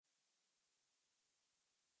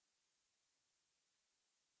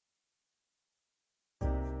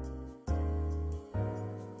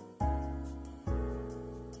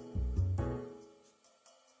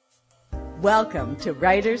Welcome to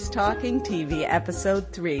Writers Talking TV,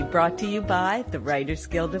 Episode 3, brought to you by the Writers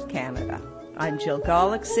Guild of Canada. I'm Jill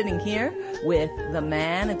Golick, sitting here with the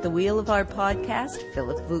man at the wheel of our podcast,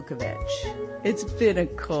 Philip Vukovic. It's been a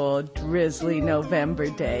cold, drizzly November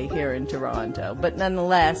day here in Toronto, but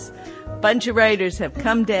nonetheless, a bunch of writers have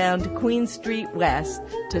come down to Queen Street West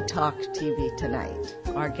to talk TV tonight.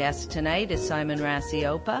 Our guest tonight is Simon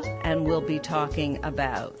Racioppa, and we'll be talking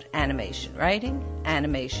about animation writing,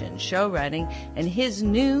 animation showrunning, and his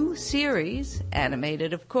new series,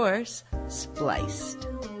 animated of course, Spliced.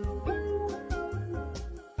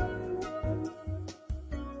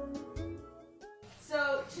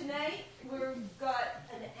 So tonight we've got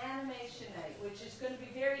an animation night, which is going to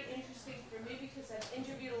be very interesting for me because I've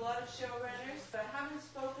interviewed a lot of showrunners, but I haven't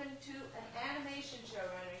spoken to an animation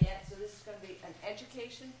showrunner yet, so this is going to be an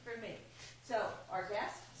education for me. So, our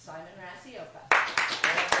guest, Simon Racioppa.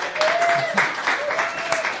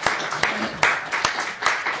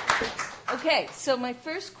 Okay, so my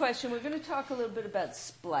first question, we're going to talk a little bit about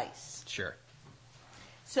Spliced. Sure.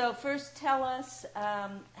 So first tell us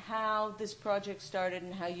how this project started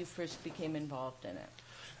and how you first became involved in it.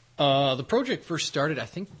 The project first started, I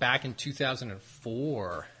think, back in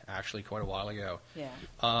 2004, actually quite a while ago.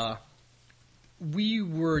 Yeah. We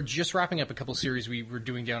were just wrapping up a couple series we were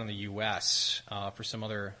doing down in the U.S. For some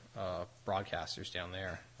other broadcasters down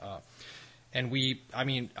there. And I'm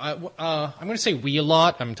going to say we a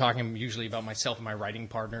lot. I'm talking usually about myself and my writing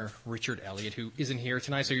partner, Richard Elliott, who isn't here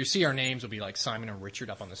tonight. So you see our names will be like Simon and Richard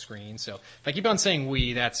up on the screen. So if I keep on saying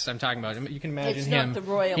we, I'm talking about, you can imagine it's him. Not the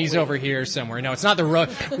royal He's we. Over here somewhere. No, it's not the royal.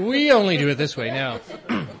 We only do it this way. No.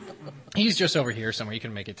 He's just over here somewhere. You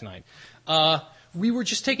can make it tonight. We were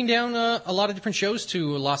just taking down a lot of different shows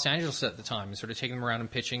to Los Angeles at the time and sort of taking them around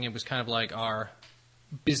and pitching. It was kind of like our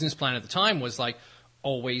business plan at the time was like,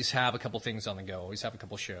 always have a couple things on the go, always have a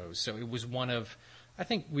couple shows. So it was one of, I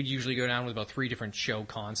think we'd usually go down with about 3 different show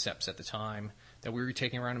concepts at the time that we were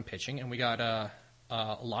taking around and pitching, and we got a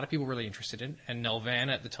lot of people really interested in. And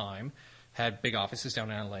Nelvana at the time had big offices down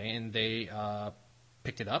in LA, and they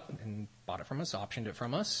picked it up and bought it from us, optioned it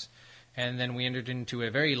from us, and then we entered into a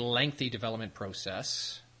very lengthy development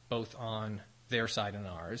process, both on their side and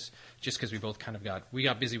ours, just because we both kind of got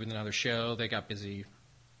busy with another show, they got busy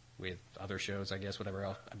with other shows, I guess, whatever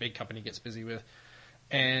else a big company gets busy with.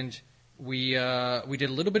 And we did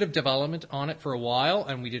a little bit of development on it for a while,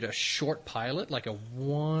 and we did a short pilot, like I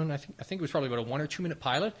think it was probably about a 1 or 2 minute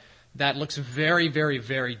pilot that looks very, very,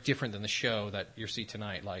 very different than the show that you see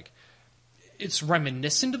tonight. Like, it's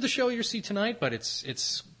reminiscent of the show you see tonight, but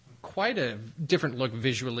it's quite a different look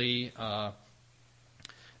visually,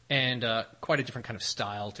 and quite a different kind of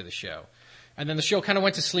style to the show. And then the show kind of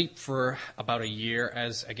went to sleep for about a year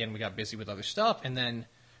as, again, we got busy with other stuff. And then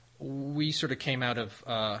we sort of came out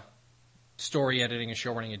of story editing and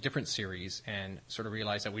show running a different series and sort of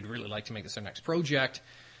realized that we'd really like to make this our next project.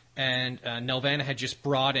 And Nelvana had just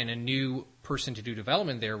brought in a new person to do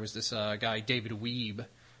development. There was this guy, David Weeb,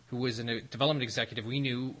 who was a development executive we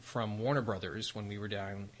knew from Warner Brothers when we were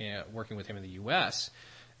down working with him in the U.S.,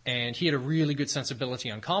 and he had a really good sensibility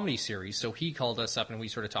on comedy series, so he called us up and we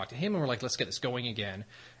sort of talked to him and we're like, let's get this going again.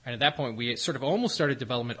 And at that point, we sort of almost started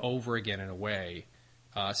development over again in a way.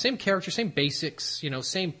 Same character, same basics,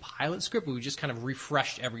 same pilot script, but we just kind of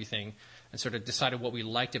refreshed everything and sort of decided what we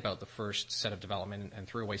liked about the first set of development and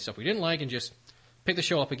threw away stuff we didn't like and just picked the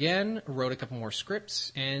show up again, wrote a couple more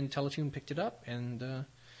scripts, and Teletoon picked it up, and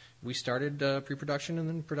we started pre-production and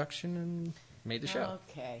then production and made the show.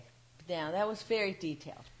 Okay. Now, that was very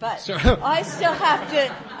detailed, but I still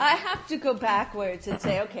have to go backwards and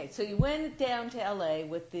say, okay, so you went down to LA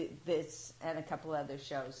with this and a couple other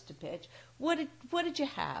shows to pitch. What did you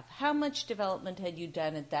have? How much development had you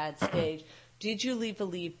done at that stage? Did you leave a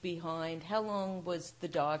lead behind? How long was the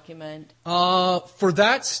document? For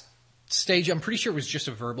that stage, I'm pretty sure it was just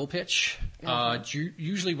a verbal pitch.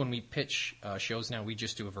 Usually when we pitch shows now, we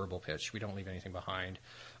just do a verbal pitch. We don't leave anything behind.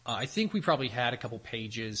 I think we probably had a couple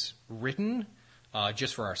pages written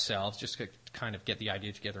just for ourselves, just to kind of get the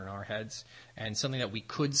idea together in our heads, and something that we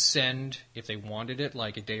could send if they wanted it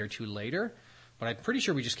like a day or two later. But I'm pretty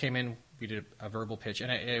sure we just came in, we did a verbal pitch,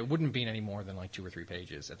 and it wouldn't have been any more than like 2 or 3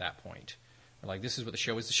 pages at that point. We're like, this is what the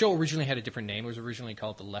show is. The show originally had a different name. It was originally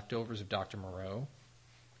called The Leftovers of Dr. Moreau.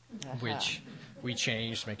 Which we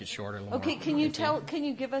changed to make it shorter. A little okay, more can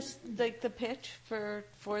you give us the pitch for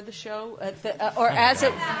the show, or as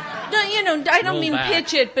it? No, I don't mean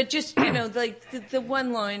pitch it, but just like the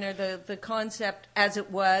one line or the concept as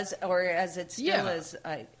it was or as it still is.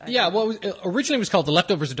 Well, originally it was called The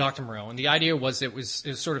Leftovers of Dr. Moreau, and the idea was it was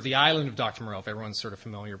sort of the island of Dr. Moreau. If everyone's sort of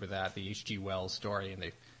familiar with that, the H.G. Wells story and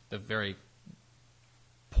the very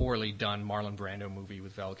poorly done Marlon Brando movie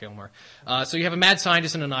with Val Kilmer. So you have a mad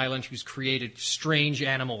scientist on an island who's created strange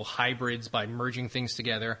animal hybrids by merging things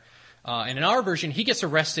together. And in our version, he gets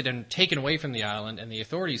arrested and taken away from the island, and the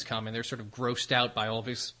authorities come, and they're sort of grossed out by all of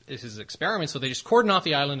his experiments, so they just cordon off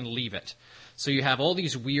the island and leave it. So you have all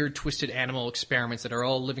these weird, twisted animal experiments that are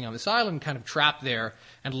all living on this island, kind of trapped there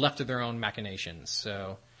and left to their own machinations.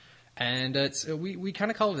 So, and we kind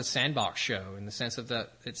of call it a sandbox show in the sense of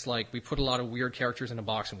that it's like we put a lot of weird characters in a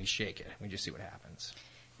box and we shake it. We just see what happens.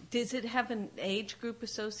 Does it have an age group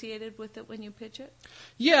associated with it when you pitch it?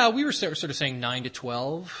 Yeah, we were sort of saying 9 to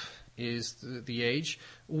 12 is the age.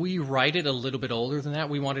 We write it a little bit older than that.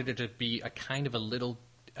 We wanted it to be a kind of a little,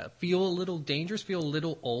 feel a little dangerous, feel a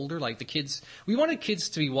little older. Like the kids, we wanted kids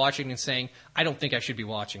to be watching and saying, I don't think I should be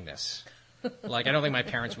watching this. Like, I don't think my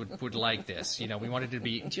parents would like this. You know, we wanted it to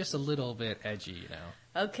be just a little bit edgy, you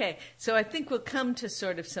know. Okay, so I think we'll come to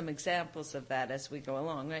sort of some examples of that as we go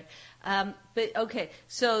along, right? But okay,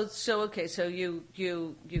 so you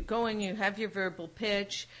go in, you have your verbal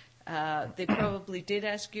pitch. They probably did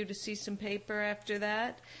ask you to see some paper after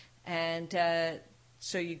that, and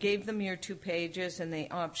so you gave them your 2 pages, and they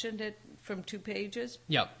optioned it from 2 pages.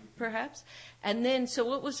 Yep. Perhaps. And then, so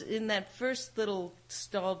what was in that first little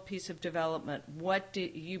stalled piece of development? What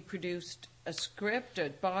did you produced? A script, a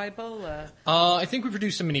Bible? I think we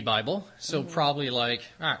produced a mini Bible. So probably like,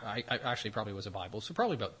 I actually probably was a Bible. So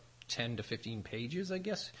probably about 10 to 15 pages, I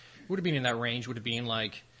guess. Would have been in that range. Would have been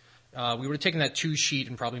like, we would have taken that 2 sheet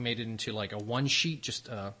and probably made it into like a 1 sheet, just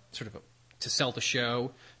sort of to sell the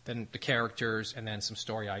show, then the characters, and then some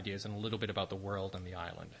story ideas and a little bit about the world and the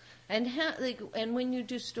island. And how, and when you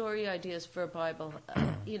do story ideas for a Bible,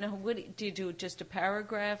 you know, what do you do? Just a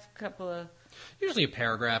paragraph, couple of? Usually a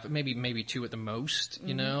paragraph, maybe 2 at the most,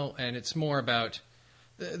 you know. And it's more about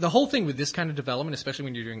the whole thing with this kind of development, especially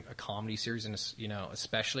when you're doing a comedy series, and you know,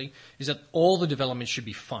 especially, is that all the development should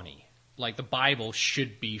be funny. Like the Bible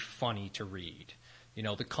should be funny to read. You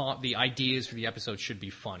know, the ideas for the episode should be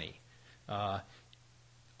funny.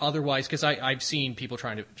 Otherwise, because I've seen people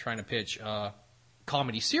trying to pitch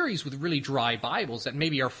comedy series with really dry Bibles that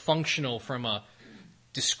maybe are functional from a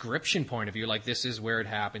description point of view, like this is where it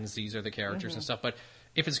happens, these are the characters and stuff. But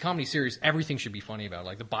if it's a comedy series, everything should be funny about it.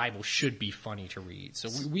 Like the Bible should be funny to read. So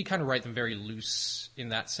we kind of write them very loose in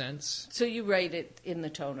that sense. So you write it in the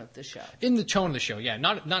tone of the show. In the tone of the show, yeah.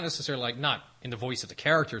 Not necessarily like not in the voice of the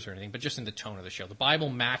characters or anything, but just in the tone of the show. The Bible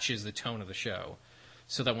matches the tone of the show,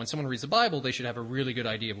 so that when someone reads the Bible, they should have a really good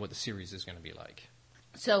idea of what the series is going to be like.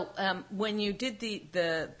 So when you did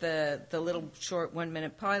the little short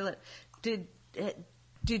 1-minute pilot,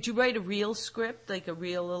 did you write a real script, like a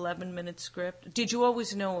real 11-minute script? Did you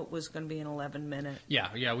always know it was going to be an 11-minute?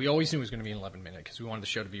 Yeah, we always knew it was going to be an 11-minute because we wanted the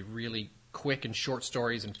show to be really quick and short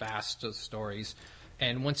stories and fast stories.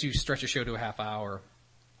 And once you stretch a show to a half hour,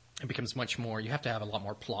 it becomes much more, you have to have a lot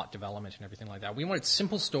more plot development and everything like that. We wanted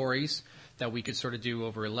simple stories that we could sort of do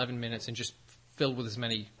over 11 minutes and just filled with as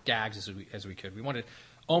many gags as we could. We wanted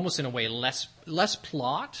almost in a way less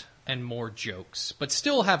plot and more jokes, but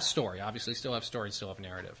still have story. Obviously, still have story, still have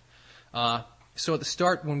narrative. So at the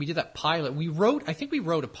start, when we did that pilot, I think we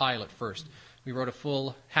wrote a pilot first. We wrote a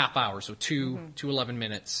full half hour, so two 11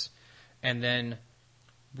 minutes, and then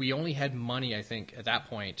we only had money, I think, at that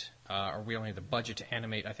point, or we only had the budget to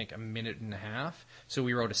animate, I think, 1.5 minutes. So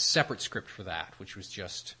we wrote a separate script for that, which was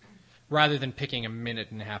just, rather than picking 1.5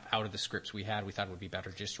 minutes out of the scripts we had, we thought it would be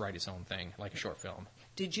better to just write its own thing, like a short film.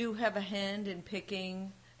 Did you have a hand in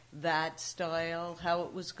picking that style, how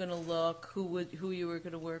it was going to look, who you were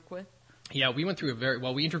going to work with? Yeah, we went through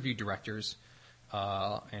we interviewed directors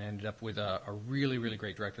and ended up with a really, really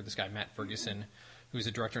great director, this guy, Matt Ferguson, who's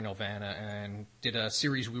a director in Nelvana, and did a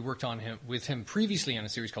series. We worked with him previously on a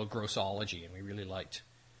series called Grossology, and we really liked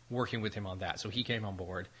working with him on that. So he came on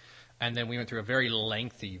board. And then we went through a very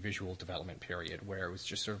lengthy visual development period where it was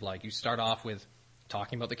just sort of like you start off with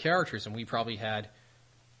talking about the characters, and we probably had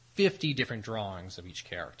 50 different drawings of each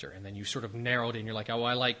character. And then you sort of narrowed in. You're like, oh,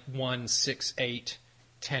 I like 1, 6, 8,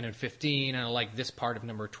 10, and 15, and I like this part of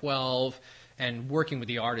number 12. And working with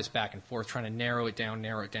the artist back and forth, trying to narrow it down,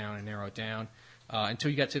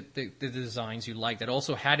 until you got to the designs you liked that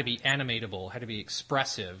also had to be animatable, had to be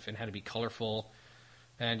expressive, and had to be colorful.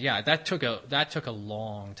 And yeah, that took a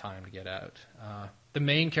long time to get out. The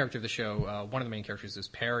main character of the show, one of the main characters is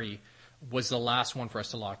Perry, was the last one for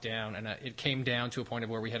us to lock down, and it came down to a point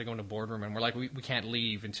of where we had to go in a boardroom, and we're like, we can't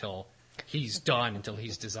leave until he's done, until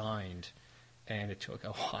he's designed. And it took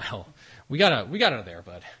a while. We got out of there,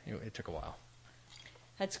 but it took a while.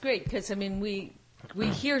 That's great, because I mean, we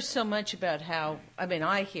hear so much about how,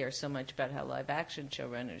 I hear so much about how live action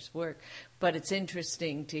showrunners work, but it's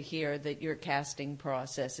interesting to hear that your casting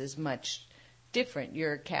process is much different.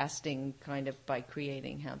 You're casting kind of by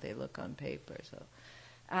creating how they look on paper. So,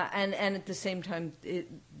 and at the same time,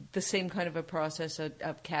 the same kind of a process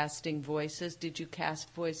of casting voices. Did you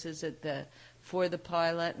cast voices for the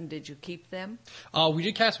pilot, and did you keep them? We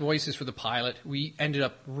did cast voices for the pilot. We ended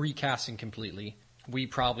up recasting completely. We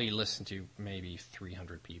probably listened to maybe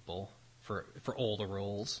 300 people for all the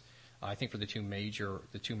roles. I think for the two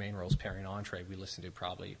main roles, Perry and Entree, we listened to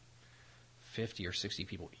probably 50 or 60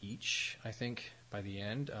 people each, I think, by the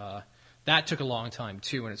end. That took a long time,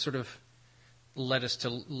 too, and it sort of led us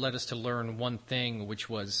to learn one thing, which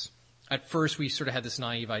was, at first we sort of had this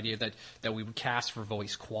naive idea that we would cast for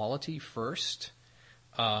voice quality first,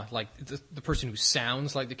 like the person who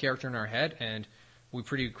sounds like the character in our head, and we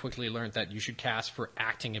pretty quickly learned that you should cast for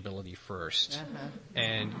acting ability first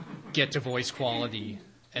and get to voice quality.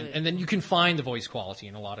 And then you can find the voice quality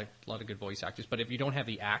in a lot of good voice actors. But if you don't have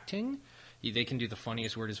the acting, they can do the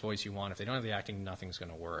funniest, weirdest voice you want. If they don't have the acting, nothing's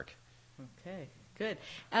going to work. Okay, good.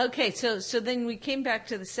 Okay, so then we came back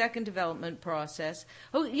to the second development process.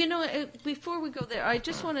 Oh, before we go there, I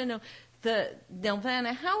just want to know,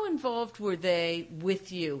 Nelvana, how involved were they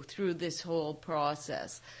with you through this whole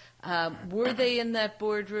process? Were they in that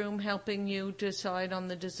boardroom helping you decide on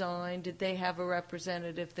the design? Did they have a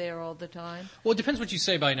representative there all the time? Well, it depends what you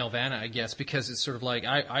say by Nelvana, I guess, because it's sort of like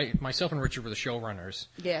myself and Richard were the showrunners.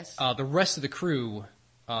 Yes. The rest of the crew,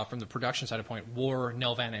 from the production side of the point, were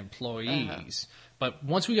Nelvana employees. But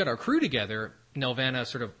once we got our crew together, Nelvana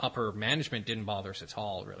sort of upper management didn't bother us at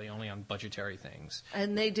all, really, only on budgetary things.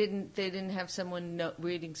 And they didn't have someone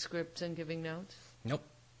reading scripts and giving notes? Nope.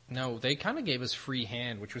 No, they kind of gave us free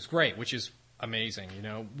hand, which was great, which is amazing.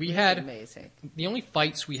 We had amazing. The only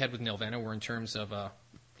fights we had with Nelvana were in terms of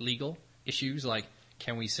legal issues, like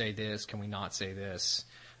can we say this, can we not say this,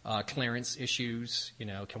 clearance issues.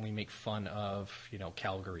 Can we make fun of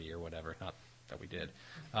Calgary or whatever? Not that we did.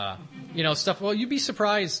 Stuff. Well, you'd be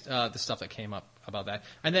surprised the stuff that came up about that.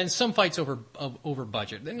 And then some fights over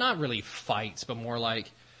budget. They're not really fights, but more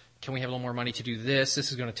like, can we have a little more money to do this?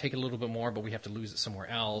 This is going to take a little bit more, but we have to lose it somewhere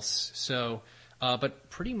else. So,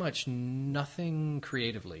 but pretty much nothing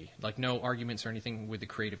creatively, like no arguments or anything with the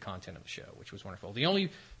creative content of the show, which was wonderful. The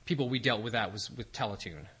only people we dealt with that was with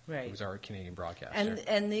Teletoon, right? Who was our Canadian broadcaster.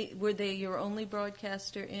 And were they your only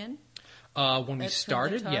broadcaster in? When we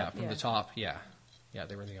started, from the top, yeah,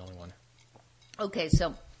 they were the only one. Okay,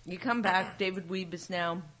 so you come back. David Weeb is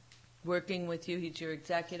now working with you. He's your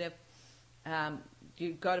executive.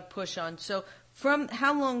 You got to push on. So, from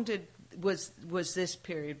how long was this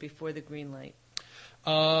period before the green light?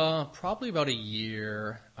 Probably about a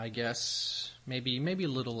year, I guess. Maybe a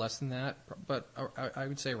little less than that, but I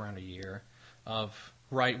would say around a year.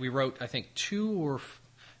 We wrote, I think,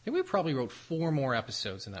 we probably wrote 4 more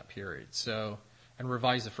episodes in that period. So, and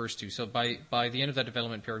revised the first 2. So by the end of that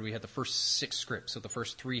development period, we had the first 6 scripts, so the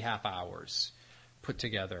first 3 half hours put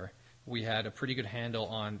together. We had a pretty good handle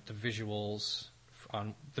on the visuals,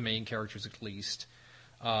 on the main characters at least,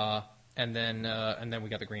 and then we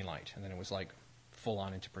got the green light, and then it was like full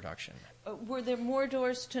on into production. Were there more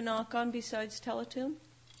doors to knock on besides Teletoon?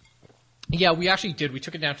 Yeah, we actually did. We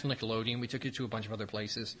took it down to Nickelodeon. We took it to a bunch of other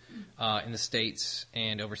places in the States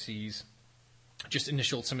and overseas. Just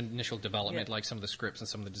some initial development, like some of the scripts and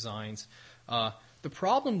some of the designs. The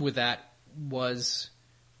problem with that was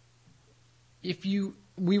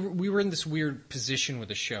we were in this weird position with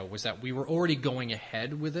the show, was that we were already going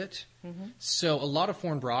ahead with it. Mm-hmm. So a lot of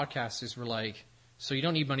foreign broadcasters were like, so you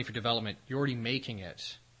don't need money for development. You're already making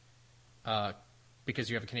it because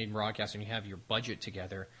you have a Canadian broadcaster and you have your budget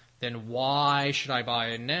together. Then why should I buy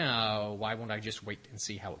it now? Why won't I just wait and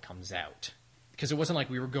see how it comes out? Because it wasn't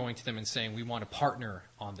like we were going to them and saying we want to partner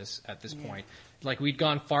on this at this point. Like we'd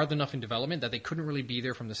gone far enough in development that they couldn't really be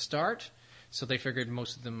there from the start. So they figured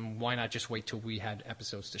most of them, why not just wait till we had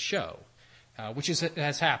episodes to show, which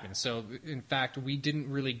has happened. So, in fact, we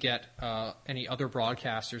didn't really get any other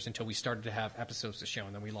broadcasters until we started to have episodes to show,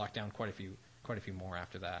 and then we locked down quite a few more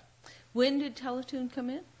after that. When did Teletoon come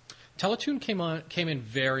in? Teletoon came in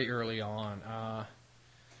very early on. I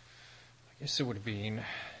guess it would have been,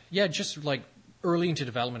 just like early into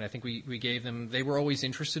development. I think we gave them. They were always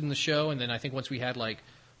interested in the show, and then I think once we had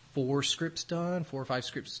 4 or 5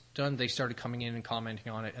 scripts done, they started coming in and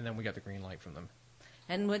commenting on it, and then we got the green light from them.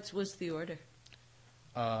 And what was the order?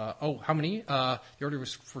 How many? The order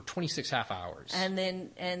was for 26 half hours. And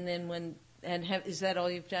then And is that all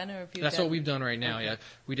you've done, or have you? That's what we've done right now. Okay. Yeah,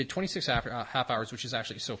 we did 26 half hours, which is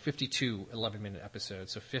actually 52 11-minute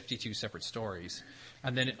episodes, so 52 separate stories,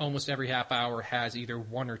 and then almost every half hour has either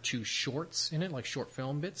one or two shorts in it, like short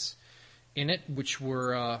film bits in it, which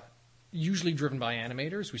were usually driven by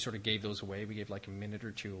animators. We sort of gave those away. We gave like a minute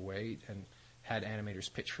or two away, and had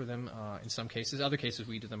animators pitch for them. In some cases, other cases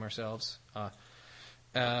we did them ourselves,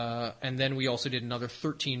 and then we also did another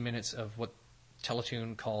 13 minutes of what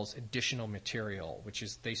Teletoon calls additional material, which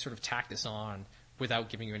is they sort of tack this on without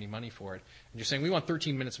giving you any money for it. And you're saying, we want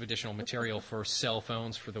 13 minutes of additional material for cell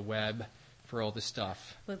phones, for the web, for all this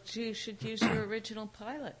stuff. Well, you should use your original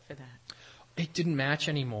pilot for that. It didn't match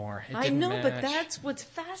anymore. I know, but that's what's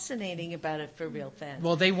fascinating about it for real fans.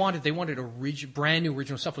 Well, they wanted brand new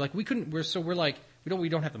original stuff. Like we're like, we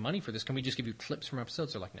don't have the money for this. Can we just give you clips from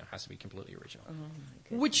episodes? They're like, no, it has to be completely original. Oh, my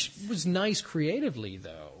goodness. Which was nice creatively,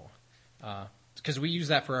 though. Because we use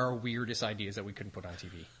that for our weirdest ideas that we couldn't put on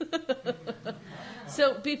TV.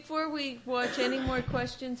 So before we watch, any more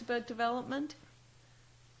questions about development?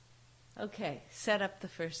 Okay, set up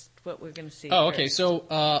what we're going to see. Oh, okay. So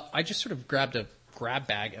I just sort of grabbed a grab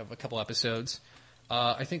bag of a couple episodes.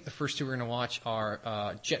 I think the first two we're going to watch are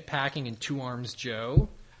Jetpacking and Two Arms Joe.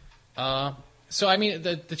 So, I mean,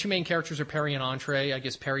 the two main characters are Perry and Entree. I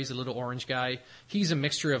guess Perry's a little orange guy. He's a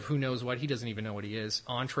mixture of who knows what. He doesn't even know what he is.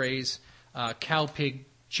 Entree's cow, pig,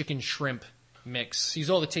 chicken, shrimp mix. He's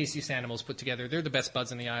all the tastiest animals put together. They're the best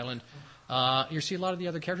buds on the island. You see a lot of the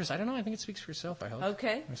other characters. I don't know. I think it speaks for itself, I hope.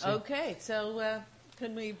 Okay. Okay. So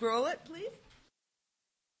can we roll it, please?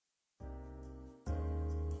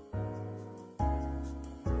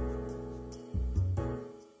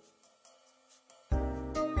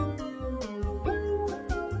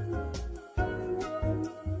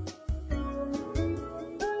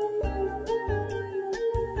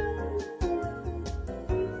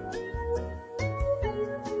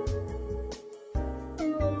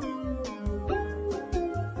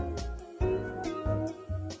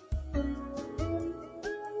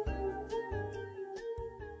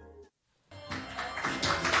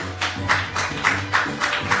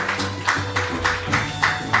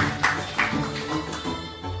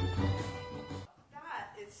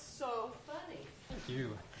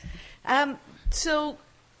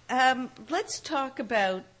 Let's talk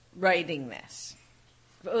about writing this.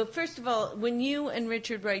 First of all, when you and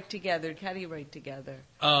Richard write together, how do you write together?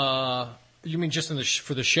 You mean just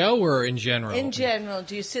for the show or in general? In general.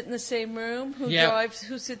 Do you sit in the same room? Who drives?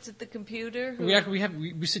 Who sits at the computer?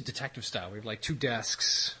 We sit detective style. We have like two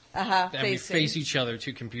desks. And we face each other,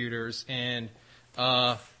 two computers. And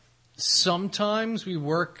sometimes we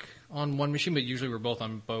work on one machine, but usually we're both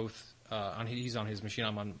on both. He's on his machine,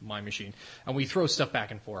 I'm on my machine. And we throw stuff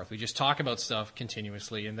back and forth. We just talk about stuff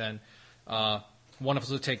continuously. And then one of us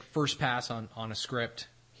will take first pass on a script.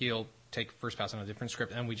 He'll take first pass on a different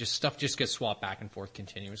script. And stuff just gets swapped back and forth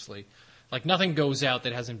continuously. Like nothing goes out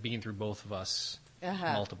that hasn't been through both of us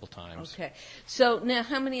multiple times. Okay. So now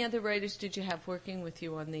how many other writers did you have working with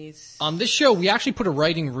you on these? On this show, we actually put a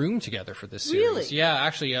writing room togeture for this series. Really? Yeah,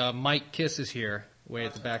 actually, Mike Kiss is here, way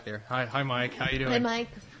at the back there. Hi, Mike. How you doing? Hi, Mike.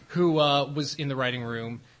 Who was in the writing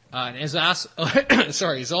room, and is also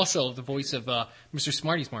the voice of Mr.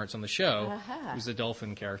 Smarty Smarts on the show. He was the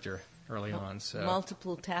dolphin character early on. So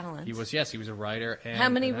multiple talents. He was a writer. And how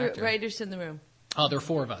many writers in the room? There are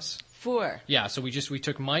four of us. Four. Yeah, so we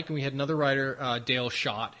took Mike, and we had another writer, Dale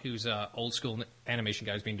Schott, who's an old school animation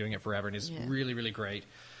guy who's been doing it forever and is really, really great.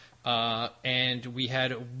 And we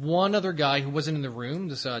had one other guy who wasn't in the room,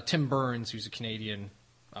 this Tim Burns, who's a Canadian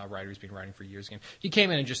writer who's been writing for years. He came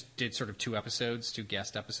in and just did sort of two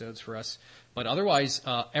guest episodes for us. But otherwise,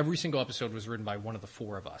 every single episode was written by one of the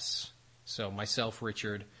four of us. So myself,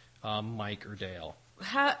 Richard, Mike, or Dale.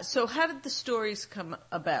 How did the stories come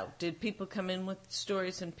about? Did people come in with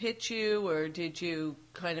stories and pitch you, or did you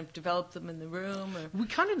kind of develop them in the room? Or? We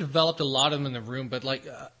kind of developed a lot of them in the room, but like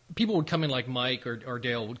people would come in, like Mike or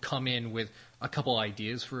Dale would come in with a couple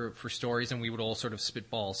ideas for stories, and we would all sort of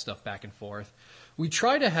spitball stuff back and forth. We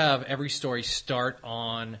try to have every story start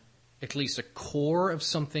on at least a core of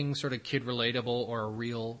something sort of kid-relatable or a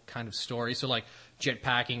real kind of story. So like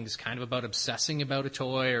Jetpacking is kind of about obsessing about a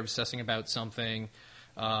toy or obsessing about something.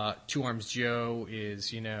 Two Arms Joe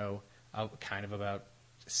is, kind of about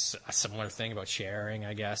a similar thing about sharing,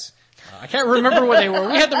 I guess. I can't remember what they were.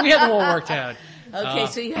 We had them all worked out. Okay,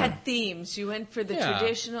 so you had themes. You went for the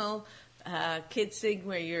traditional kids thing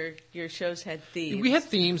where your shows had themes. We had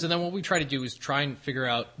themes, and then what we try to do is try and figure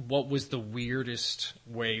out what was the weirdest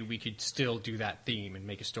way we could still do that theme and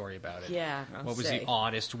make a story about it. Yeah, what was the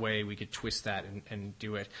oddest way we could twist that and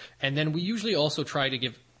do it. And then we usually also try to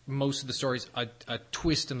give most of the stories a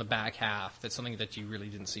twist in the back half. That's something that you really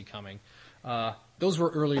didn't see coming. Those were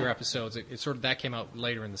earlier episodes. It sort of that came out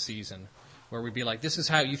later in the season, where we'd be like, this is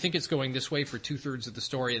how you think it's going this way for 2/3 of the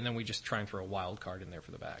story, and then we just try and throw a wild card in there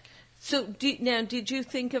for the back. So now, did you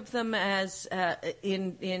think of them as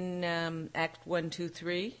in Act 1, 2,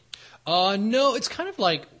 3? No, it's kind of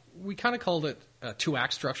like we kind of called it a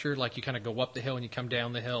 2-act structure. Like you kind of go up the hill and you come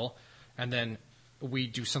down the hill, and then we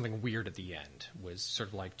do something weird at the end. Was sort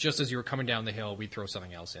of like just as you were coming down the hill, we'd throw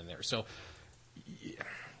something else in there. So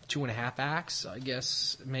 2.5 acts, I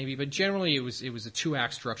guess maybe, but generally it was a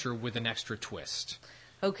 2-act structure with an extra twist.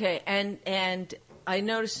 Okay, and I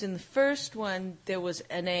noticed in the first one there was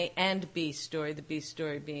an A and B story. The B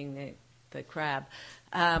story being the crab.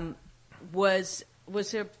 Was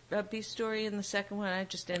there a B story in the second one? I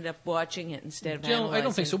just ended up watching it instead of analyzing. I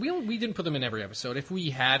don't think so. We didn't put them in every episode. If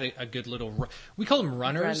we had a good little... We call them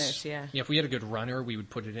runners. Runners, yeah. Yeah, if we had a good runner, we would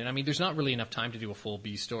put it in. I mean, there's not really enough time to do a full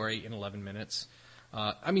B story in 11 minutes.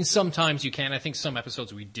 I mean, sometimes you can. I think some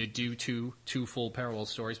episodes we did do two full parallel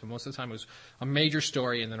stories, but most of the time it was a major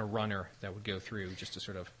story and then a runner that would go through just to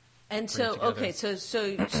sort of... And so, okay,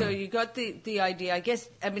 so you got the idea. I guess,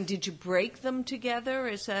 I mean, did you break them together?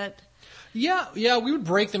 Is that... Yeah, we would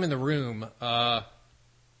break them in the room, not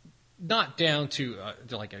down to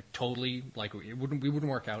like a totally like we wouldn't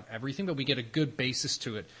work out everything, but we get a good basis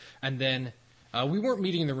to it, and then we weren't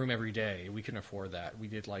meeting in the room every day. We couldn't afford that. We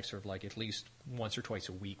did like sort of like at least once or twice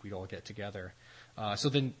a week. We'd all get together. So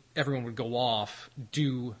then everyone would go off,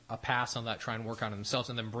 do a pass on that, try and work on it themselves,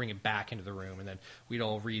 and then bring it back into the room, and then we'd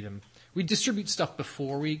all read them. We'd distribute stuff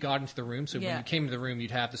before we got into the room, so when you came to the room,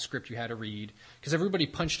 you'd have the script you had to read, because everybody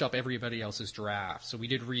punched up everybody else's draft, so we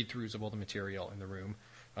did read-throughs of all the material in the room.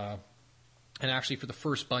 And actually, for the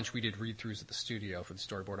first bunch, we did read-throughs at the studio for the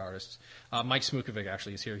storyboard artists. Mike Smukovic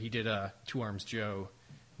actually is here. He did Two Arms Joe.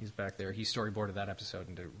 He's back there. He storyboarded that episode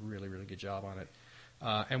and did a really, really good job on it.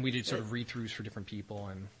 And we did sort of read-throughs for different people,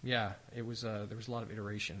 and it was there was a lot of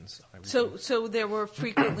iterations. So there were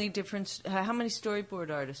frequently different. How many storyboard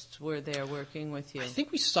artists were there working with you? I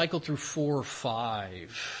think we cycled through 4 or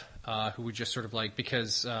 5 who would just sort of like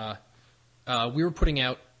because we were putting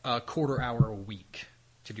out a quarter hour a week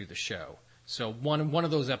to do the show, so one of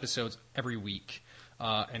those episodes every week,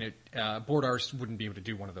 and board artists wouldn't be able to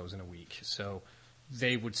do one of those in a week, so.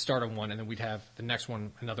 They would start on one, and then we'd have the next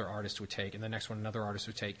one another artist would take, and the next one another artist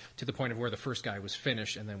would take, to the point of where the first guy was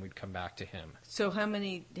finished, and then we'd come back to him. So how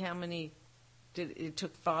many did it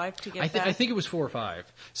took 5 to get back? I think it was 4 or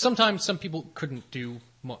 5. Sometimes some people couldn't do,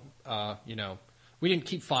 we didn't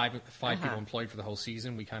keep 5 people employed for the whole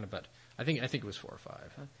season. We kind of, but I think it was 4 or 5.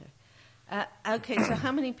 Okay. Okay, so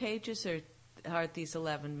how many pages are these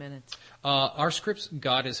 11 minutes? Our scripts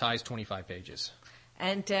got as high as 25 pages.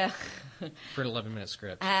 And for an 11-minute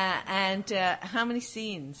script. And how many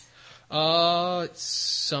scenes?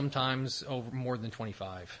 Sometimes over more than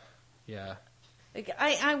 25. Yeah. Like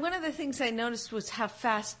one of the things I noticed was how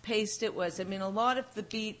fast-paced it was. I mean, a lot of the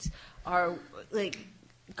beats are like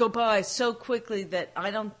go by so quickly that I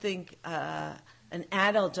don't think an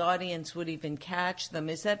adult audience would even catch them.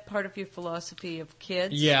 Is that part of your philosophy of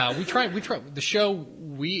kids? Yeah, we try. The show,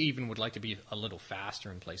 we even would like to be a little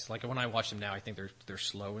faster in places. Like when I watch them now, I think they're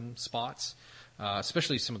slow in spots,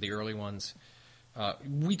 especially some of the early ones.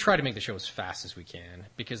 We try to make the show as fast as we can,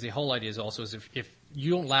 because the whole idea is also is if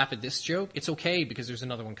you don't laugh at this joke, it's okay because there's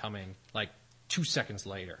another one coming like 2 seconds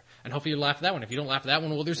later. And hopefully you laugh at that one. If you don't laugh at that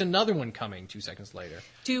one, well, there's another one coming 2 seconds later.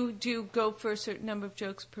 Do you go for a certain number of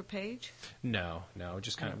jokes per page? No.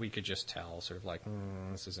 Just kind of, we could just tell sort of like,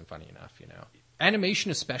 this isn't funny enough,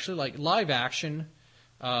 Animation especially, like live action,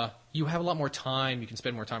 you have a lot more time. You can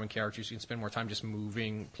spend more time on characters. You can spend more time just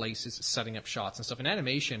moving places, setting up shots and stuff. In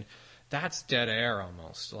animation, that's dead air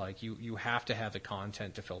almost. Like you have to have the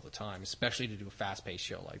content to fill the time, especially to do a fast-paced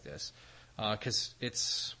show like this. Because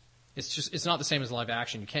it's not the same as live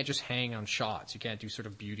action. You can't just hang on shots. You can't do sort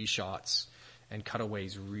of beauty shots and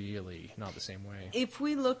cutaways, really, not the same way. If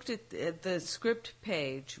we looked at the script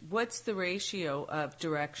page, what's the ratio of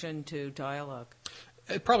direction to dialogue?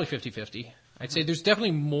 Probably 50-50. I'd say there's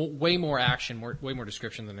definitely way more action, way more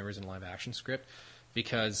description than there is in a live action script,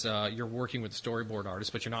 because you're working with a storyboard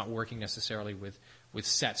artist, but you're not working necessarily with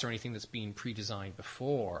sets or anything that's been pre-designed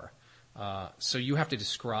before. So you have to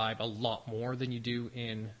describe a lot more than you do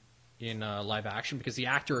in live action, because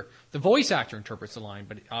the voice actor interprets the line,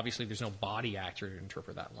 but obviously there's no body actor to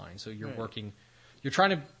interpret that line. So you're you're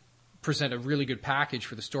trying to present a really good package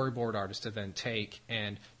for the storyboard artist to then take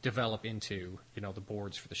and develop into, the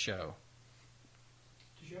boards for the show.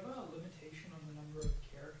 Did you have a limitation on the number of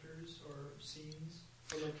characters or scenes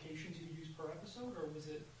or locations you could use per episode, or was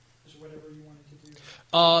it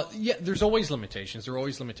Yeah, there's always limitations. There are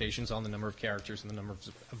always limitations on the number of characters and the number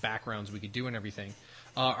of backgrounds we could do and everything.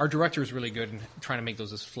 Our director is really good in trying to make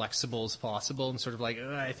those as flexible as possible and sort of like,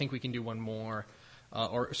 I think we can do one more,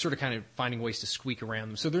 or sort of kind of finding ways to squeak around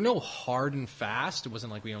them. So they're no hard and fast. It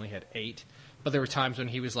wasn't like we only had 8. But there were times when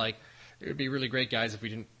he was like, it would be really great, guys, if we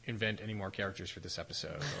didn't invent any more characters for this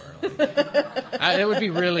episode. Or like, it would be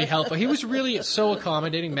really helpful. He was really so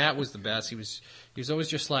accommodating. Matt was the best. He was always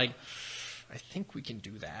just like, I think we can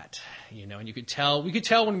do that, and we could tell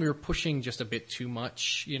when we were pushing just a bit too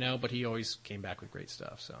much, but he always came back with great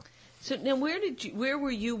stuff. So now where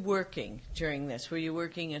were you working during this? Were you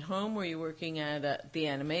working at home? Were you working at the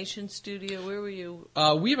animation studio? Where were you?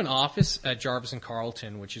 We have an office at Jarvis and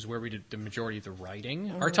Carleton, which is where we did the majority of the writing.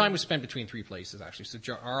 Mm-hmm. Our time was spent between 3 places, actually. So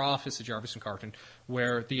our office at Jarvis and Carleton,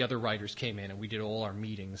 where the other writers came in, and we did all our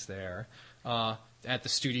meetings there. At the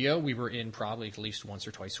studio, we were in probably at least once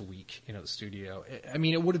or twice a week, the studio. I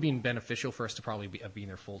mean, it would have been beneficial for us to probably have been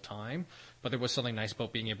there full time, but there was something nice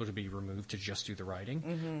about being able to be removed to just do the writing.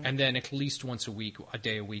 Mm-hmm. And then at least once a week, a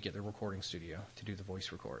day a week at the recording studio to do the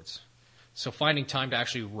voice records. So finding time to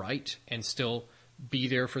actually write and still be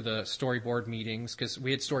there for the storyboard meetings, because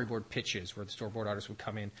we had storyboard pitches where the storyboard artists would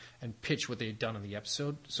come in and pitch what they had done on the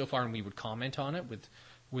episode so far, and we would comment on it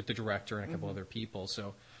with the director and a couple other people.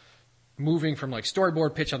 So moving from like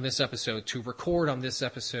storyboard pitch on this episode to record on this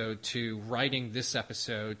episode to writing this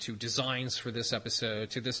episode to designs for this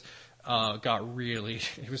episode to this got really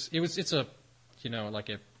it's a like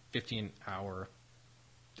a 15 hour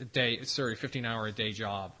a day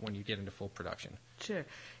job when you get into full production. Sure.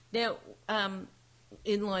 Now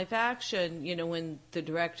in live action, when the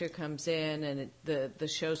director comes in and the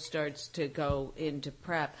show starts to go into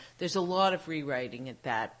prep, there's a lot of rewriting at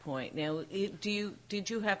that point. Now, did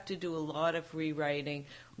you have to do a lot of rewriting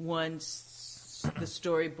once the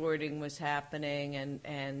storyboarding was happening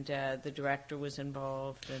and the director was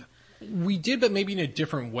involved? We did, but maybe in a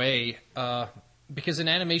different way, because in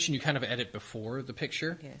animation you kind of edit before the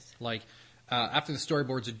picture. Yes. Like, after the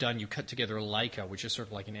storyboards are done, you cut together a Leica, which is sort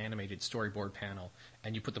of like an animated storyboard panel,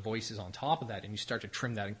 and you put the voices on top of that, and you start to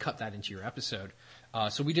trim that and cut that into your episode.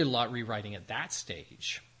 So we did a lot rewriting at that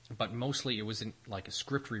stage, but mostly it wasn't like a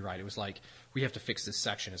script rewrite. It was like, we have to fix this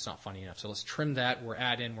section. It's not funny enough. So let's trim that. We'll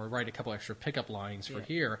write a couple extra pickup lines for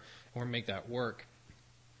here, and we'll make that work.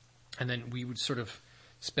 And then we would sort of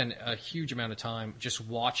spend a huge amount of time just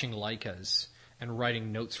watching Leicas and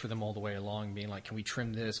writing notes for them all the way along, being like, can we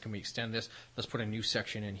trim this? Can we extend this? Let's put a new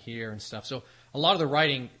section in here and stuff. So a lot of the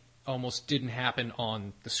writing almost didn't happen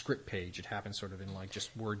on the script page. It happened sort of in like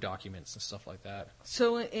just Word documents and stuff like that.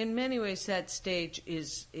 So in many ways, that stage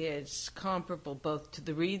is comparable both to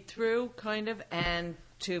the read-through kind of and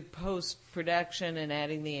to post-production and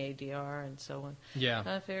adding the ADR and so on.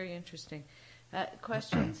 Yeah. Very interesting.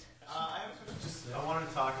 Questions? I wanted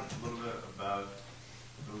to talk a little bit about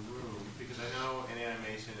the room, because I know in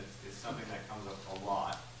animation it's something that comes up a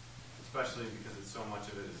lot, especially because so much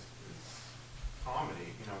of it is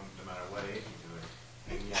comedy, no matter what age you do it.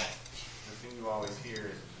 And yet, the thing you always hear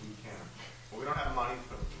is, we don't have money to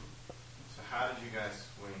put a room. So how did you guys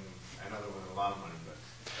swing? I know there wasn't a lot of money, but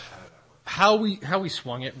how did that work? How we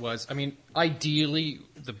swung it was, I mean, ideally,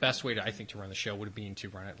 the best way I think to run the show would have been to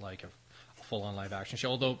run it like a full-on live-action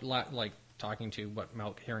show, although, like, talking to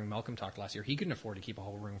hearing Malcolm talk last year, he couldn't afford to keep a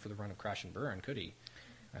whole room for the run of Crash and Burn, could he?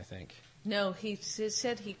 I think. No, he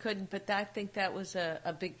said he couldn't, but I think that was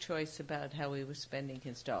a big choice about how he was spending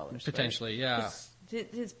his dollars. Potentially, right? Yeah.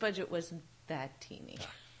 His budget wasn't that teeny. Well,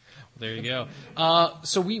 there you go.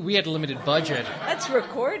 So we had a limited budget. That's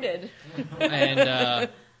recorded. And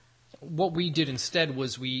what we did instead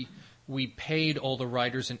was we paid all the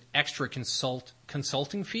writers an extra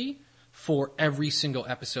consulting fee for every single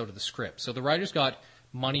episode of the script. So the writers got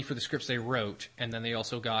money for the scripts they wrote, and then they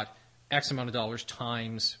also got X amount of dollars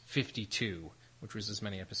times 52, which was as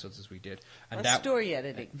many episodes as we did. And that story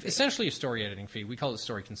editing fee. Essentially a story editing fee. We call it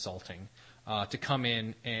story consulting, to come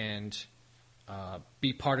in and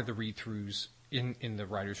be part of the read-throughs in the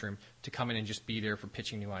writer's room, to come in and just be there for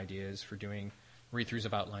pitching new ideas, for doing read-throughs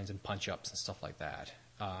of outlines and punch-ups and stuff like that.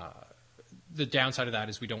 The downside of that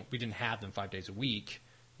is we didn't have them 5 days a week,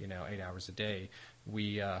 8 hours a day.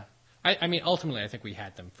 I mean, ultimately, I think we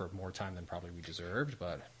had them for more time than probably we deserved,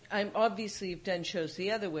 but... Obviously, you've done shows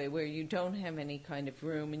the other way, where you don't have any kind of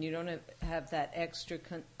room and you don't have that extra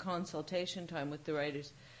consultation time with the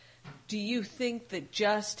writers. Do you think that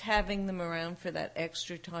just having them around for that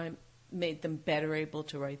extra time made them better able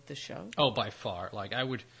to write the show? Oh, by far. Like, I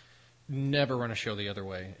would never run a show the other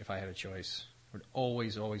way if I had a choice. I would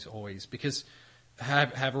always, because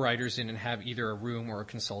have writers in and have either a room or a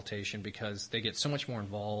consultation because they get so much more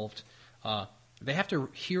involved. They have to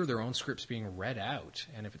hear their own scripts being read out,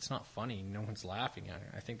 and if it's not funny, no one's laughing at it.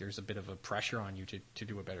 I think there's a bit of a pressure on you to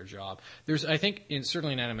do a better job. I think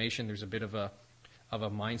certainly in animation, there's a bit of a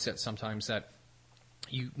mindset sometimes that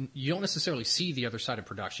you don't necessarily see the other side of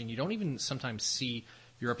production. You don't even sometimes see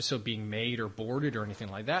your episode being made or boarded or anything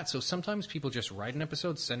like that. So sometimes people just write an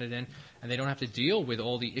episode, send it in, and they don't have to deal with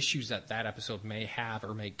all the issues that episode may have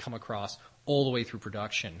or may come across all the way through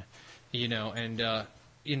production. And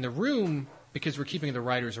in the room, because we're keeping the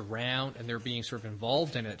writers around and they're being sort of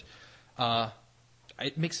involved in it,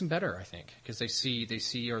 it makes them better, I think, because they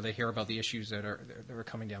see or they hear about the issues that are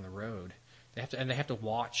coming down the road. They have to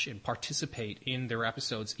watch and participate in their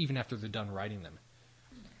episodes even after they're done writing them.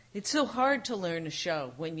 It's so hard to learn a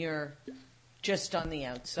show when you're just on the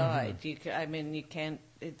outside. Mm-hmm. You can't.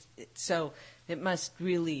 So it must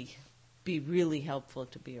really be really helpful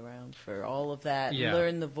to be around for all of that. Yeah.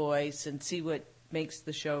 Learn the voice and see what makes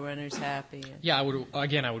the showrunners happy. Yeah, I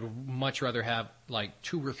would much rather have like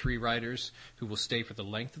 2 or 3 writers who will stay for the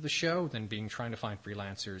length of the show than trying to find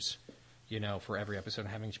freelancers, for every episode and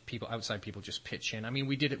having outside people just pitch in. I mean,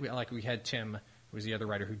 we did it like we had Tim, who was the other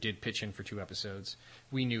writer who did pitch in for 2 episodes.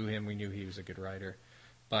 We knew him. We knew he was a good writer.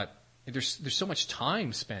 But there's so much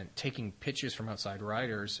time spent taking pitches from outside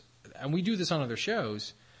writers, and we do this on other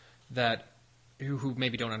shows that who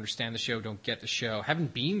maybe don't understand the show, don't get the show,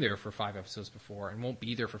 haven't been there for 5 episodes before, and won't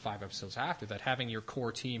be there for 5 episodes after that. Having your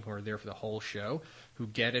core team who are there for the whole show, who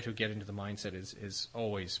get into the mindset is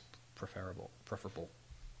always preferable.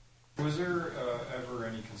 Was there ever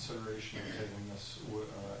any consideration of taking this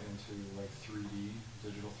into like 3D,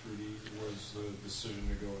 digital 3D? Was the decision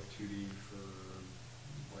to go with 2D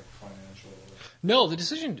for like financial? No, the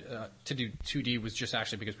decision to do 2D was just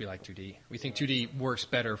actually because we like 2D. We think 2D works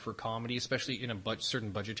better for comedy, especially in a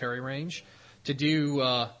certain budgetary range. To do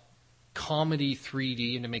comedy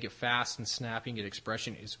 3D and to make it fast and snappy and get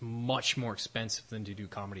expression is much more expensive than to do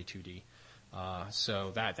comedy 2D.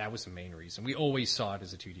 So that was the main reason. We always saw it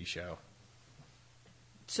as a 2D show.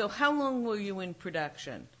 So how long were you in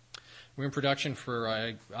production? We were in production for,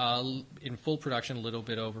 in full production, a little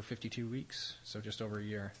bit over 52 weeks, so just over a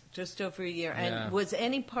year. Just over a year. Yeah. And was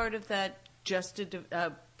any part of that just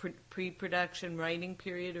a pre-production writing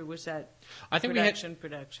period, or was that production?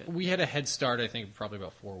 We had a head start, I think, probably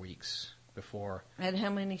about 4 weeks before. And how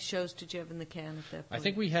many shows did you have in the can at that point? I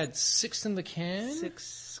think we had 6 in the can. 6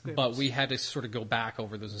 scripts. But we had to sort of go back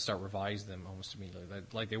over those and start revise them almost immediately.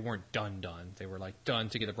 Like they weren't done. They were like done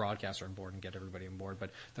to get the broadcaster on board and get everybody on board.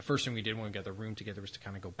 But the first thing we did when we got the room together was to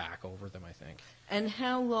kind of go back over them, I think. And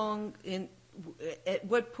how long at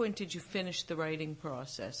what point did you finish the writing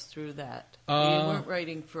process through that? You weren't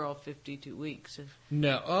writing for all 52 weeks.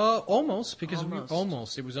 No, almost, because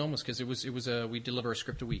Almost. it was almost because it was we deliver a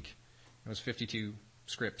script a week. It was 52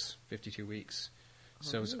 scripts, 52 weeks.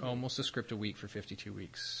 So it was almost a script a week for 52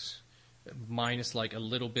 weeks, minus like a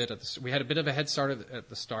little bit we had a bit of a head start at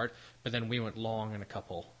the start, but then we went long in a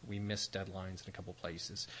couple. We missed deadlines in a couple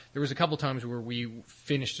places. There was a couple times where we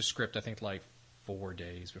finished a script, I think like 4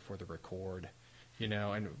 days before the record,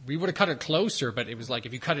 and we would have cut it closer, but it was like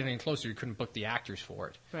if you cut it in closer, you couldn't book the actors for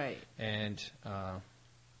it. Right. And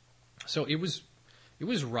so it was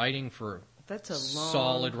writing for... That's a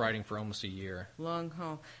solid writing for almost a year. Long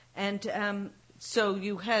haul. And so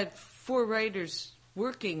you had 4 writers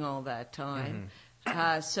working all that time.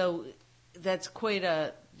 Mm-hmm. So that's quite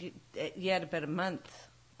you had about a month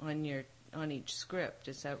on each script.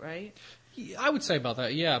 Is that right? I would say about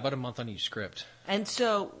that. Yeah, about a month on each script. And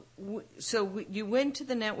so you went to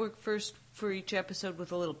the network first for each episode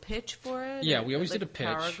with a little pitch for it? Yeah, we always did a pitch.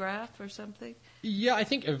 Paragraph or something? Yeah, I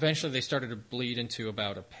think eventually they started to bleed into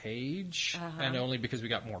about a page, and only because we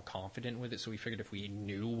got more confident with it, so we figured if we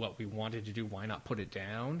knew what we wanted to do, why not put it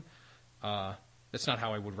down? That's not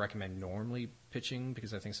how I would recommend normally pitching,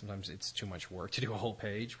 because I think sometimes it's too much work to do a whole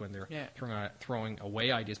page when they're throwing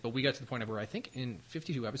away ideas. But we got to the point where I think in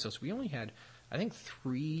 52 episodes, we only had,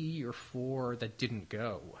 3 or 4 that didn't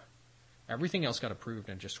go. Everything else got approved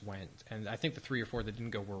and just went. And I think the 3 or 4 that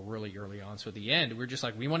didn't go were really early on. So at the end, we were just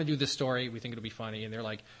like, we want to do this story. We think it'll be funny. And they're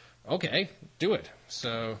like, okay, do it.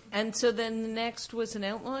 And so then the next was an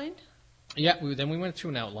outline? Yeah, then we went to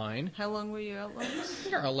an outline. How long were your outlines? I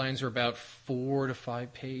think our outlines were about 4 to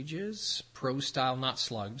 5 pages. Prose style, not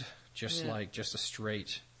slugged. Just a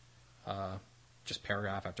straight, just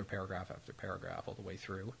paragraph after paragraph after paragraph all the way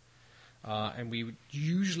through. And we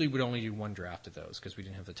usually would only do 1 draft of those because we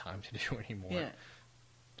didn't have the time to do any more. Yeah.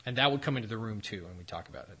 And that would come into the room too, and we'd talk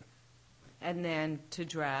about it. and then to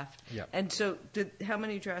draft. Yep. And so, how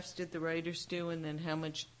many drafts did the writers do, and then how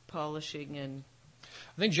much polishing and?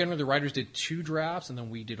 I think generally the writers did 2 drafts, and then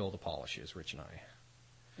we did all the polishes, Rich and I.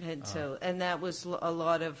 And so, and that was a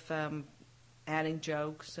lot of adding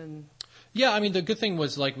jokes and. Yeah, I mean, the good thing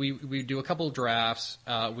was, like, we'd do a couple of drafts.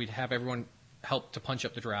 We'd have everyone help to punch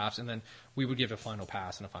up the drafts, and then we would give a final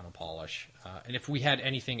pass and a final polish. And if we had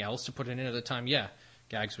anything else to put in at the time,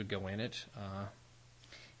 gags would go in it.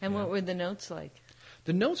 And what were the notes like?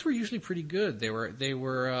 The notes were usually pretty good. They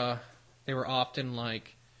were often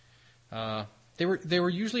like they were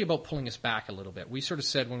usually about pulling us back a little bit. We sort of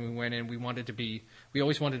said when we went in, we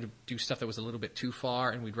always wanted to do stuff that was a little bit too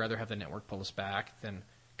far, and we'd rather have the network pull us back than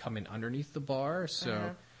come in underneath the bar.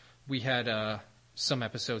 So we had some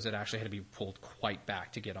episodes that actually had to be pulled quite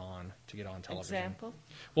back to get on television. Example?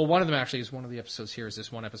 Well, one of them actually is one of the episodes here is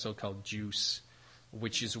this one episode called Juice,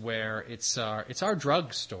 which is where it's our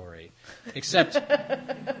drug story, except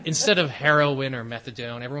instead of heroin or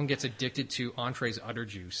methadone, everyone gets addicted to Entree's udder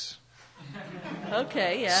juice.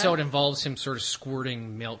 Okay, yeah. So it involves him sort of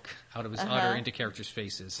squirting milk out of his udder into characters'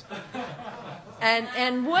 faces.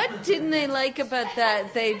 And what didn't they like about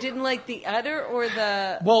that? They didn't like the udder or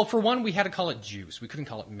the... Well, for one, we had to call it juice. We couldn't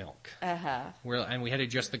call it milk. Uh-huh. And we had to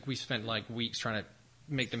just, we spent like weeks trying to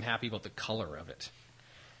make them happy about the color of it.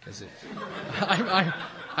 Because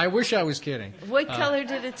I wish I was kidding. What color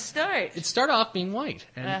did it start? It started off being white.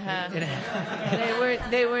 And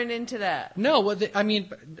They weren't into that. No, well,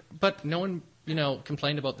 but no one,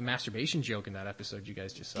 complained about the masturbation joke in that episode you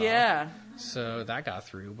guys just saw. Yeah. So that got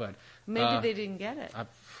through, but maybe they didn't get it.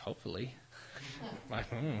 Hopefully.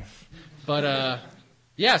 But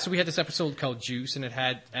so we had this episode called Juice, and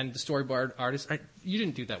the storyboard artist. You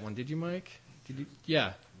didn't do that one, did you, Mike? Did you?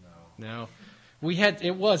 Yeah. No.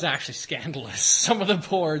 It was actually scandalous, some of the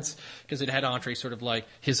boards, because it had Entree sort of like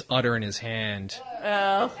his udder in his hand.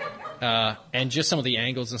 Oh. And just some of the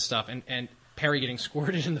angles and stuff, and Perry getting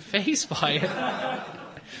squirted in the face by it.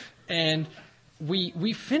 And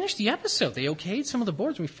we finished the episode. They okayed some of the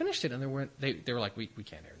boards, and we finished it, and they were like, we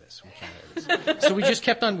can't air this. We can't air this. So we just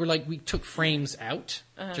kept on, we took frames out,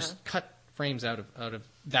 just cut frames out of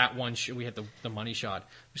that one. We had the money shot.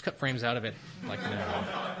 We just cut frames out of it, like, no.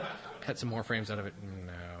 Cut some more frames out of it.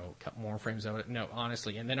 No. Cut more frames out of it. No,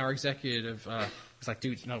 honestly. And then our executive was like,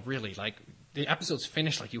 dude, no, really, like, the episode's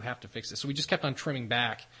finished. Like, you have to fix this. So we just kept on trimming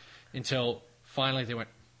back until finally they went,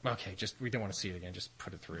 okay, we don't want to see it again. Just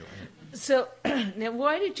put it through. So, now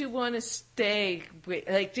why did you want to stay?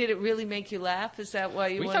 Like, did it really make you laugh? Is that why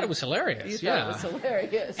you We thought it was hilarious. You thought it was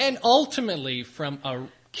hilarious. And ultimately, from a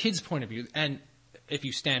kid's point of view, and if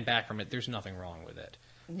you stand back from it, there's nothing wrong with it.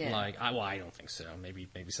 Yeah. I don't think so. Maybe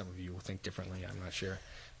some of you will think differently. I'm not sure.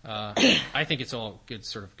 I think it's all good,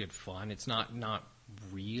 sort of good fun. It's not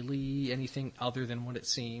really anything other than what it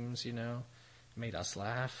seems. It made us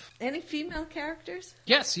laugh. Any female characters?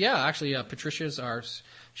 Yes, yeah. Actually, Patricia's ours.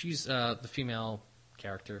 She's the female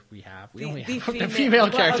character we have. We only have the female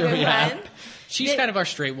character we have. She's kind of our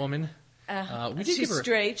straight woman. She's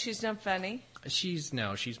straight. She's not funny. She's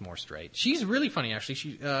more straight. She's really funny,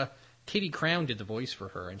 actually. Katie Crown did the voice for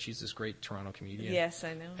her, and she's this great Toronto comedian. Yes,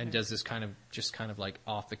 I know. And does this kind of like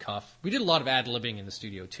off the cuff. We did a lot of ad-libbing in the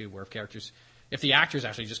studio too, where if the actors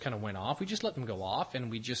actually just kind of went off, we just let them go off, and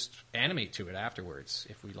we just animate to it afterwards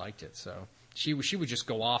if we liked it. So she would just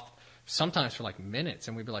go off sometimes for like minutes,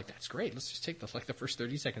 and we'd be like, "That's great. Let's just take the first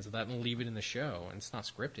 30 seconds of that and leave it in the show." And it's not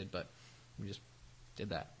scripted, but we just did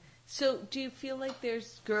that. So, do you feel like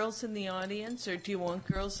there's girls in the audience, or do you want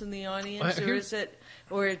girls in the audience,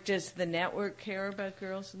 or does the network care about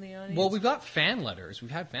girls in the audience? Well, we've got fan letters.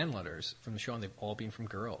 We've had fan letters from the show, and they've all been from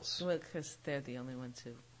girls. Well, because they're the only ones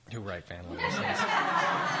who write fan letters.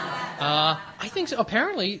 I think so.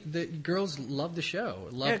 Apparently, the girls love the show.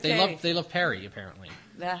 They love Perry. Apparently,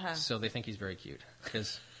 so they think he's very cute.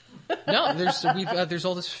 Because there's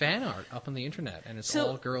all this fan art up on the internet, and it's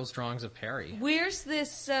all girls' drawings of Perry. Where's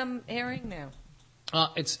this airing now?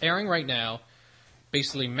 It's airing right now,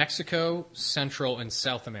 basically Mexico, Central, and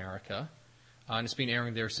South America, and it's been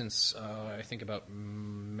airing there since I think about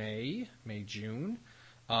May, June.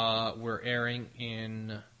 We're airing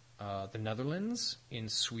in the Netherlands, in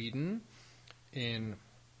Sweden, in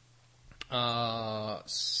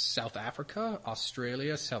South Africa,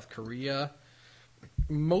 Australia, South Korea,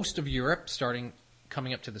 most of Europe,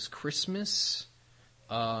 coming up to this Christmas.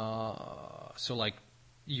 So like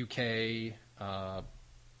UK,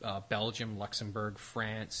 Belgium, Luxembourg,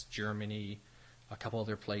 France, Germany, a couple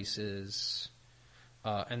other places.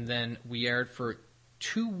 And then we aired for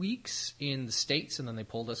 2 weeks in the States, and then they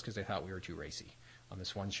pulled us because they thought we were too racy. on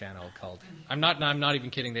this one channel called. I'm not even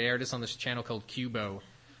kidding. They aired us on this channel called Cubo,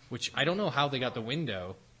 which I don't know how they got the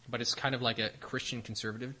window, but it's kind of like a Christian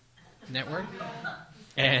conservative network.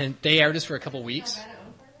 And they aired us for a couple weeks.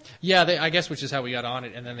 Yeah, I guess, which is how we got on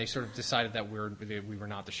it, and then they sort of decided that we were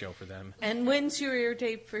not the show for them. And when's your air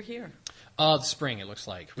date for here? The spring, it looks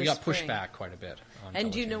like. We got pushed spring. back quite a bit.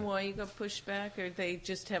 And do you know why you got pushed back, or they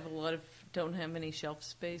just have don't have any shelf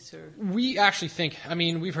space, or? We actually think,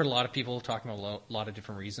 we've heard a lot of people talking about a lot of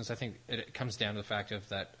different reasons. I think it comes down to the fact of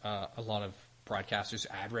that a lot of broadcasters'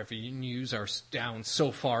 ad revenues are down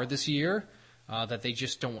so far this year. That they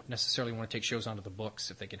just don't necessarily want to take shows onto the books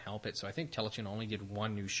if they can help it. So I think Telechannel only did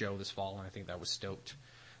one new show this fall, and I think that was Stoked.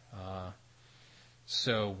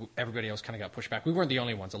 So everybody else kind of got pushed back. We weren't the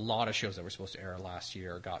only ones. A lot of shows that were supposed to air last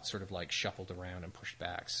year got sort of like shuffled around and pushed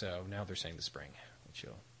back. So now they're saying the spring,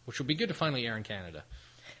 which will be good to finally air in Canada.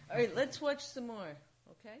 All right, let's watch some more,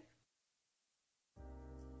 okay?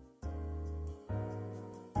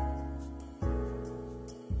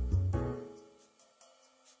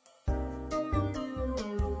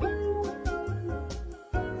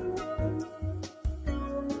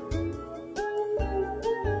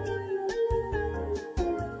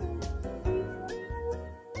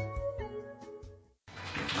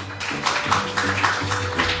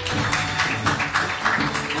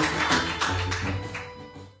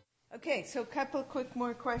 Okay, so a couple of quick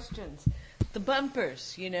more questions. The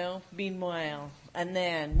bumpers, meanwhile, and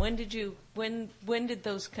then when did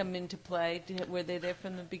those come into play? Were they there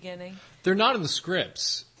from the beginning? They're not in the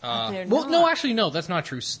scripts. They're well, not. no, actually, no, that's not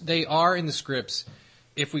true. They are in the scripts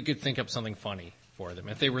if we could think up something funny for them.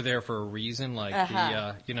 If they were there for a reason, like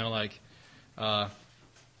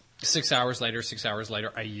 6 hours later,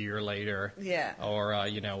 a year later. Yeah. Or,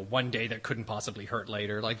 one day that couldn't possibly hurt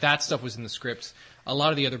later. Like, that stuff was in the scripts. A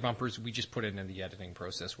lot of the other bumpers, we just put in the editing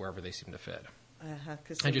process wherever they seem to fit.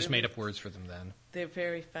 I just made up words for them then. They're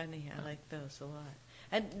very funny. I like those a lot.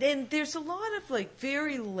 And then there's a lot of,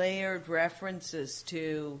 very layered references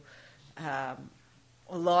to a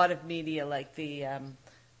lot of media, like the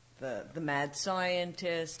mad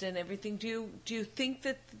scientist and everything. Do you think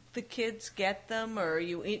that the kids get them, or are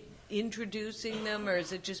you introducing them, or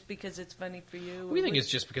is it just because it's funny for you? We think it's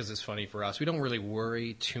just because it's funny for us. We don't really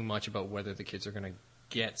worry too much about whether the kids are going to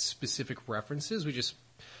get specific references.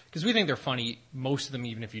 Because we think they're funny, most of them,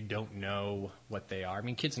 even if you don't know what they are.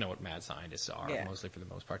 Kids know what mad scientists are, mostly for the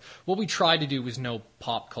most part. What we tried to do was no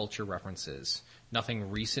pop culture references. Nothing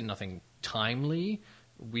recent, nothing timely.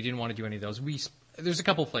 We didn't want to do any of those. There's a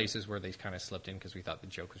couple places where they kind of slipped in because we thought the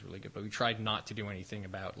joke was really good, but we tried not to do anything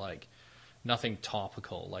about, nothing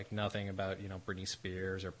topical, nothing about, Britney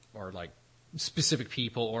Spears or specific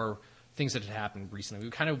people or things that had happened recently.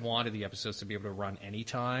 We kind of wanted the episodes to be able to run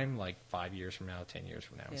anytime, 5 years from now, 10 years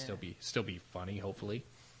from now, and still be funny, hopefully.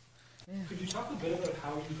 Yeah. Could you talk a bit about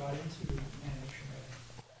how you got into animation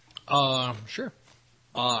writing? Sure.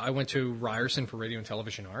 I went to Ryerson for Radio and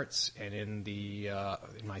Television Arts, and in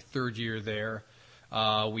my third year there,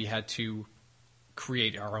 we had to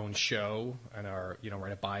create our own show and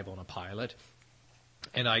write a Bible and a pilot.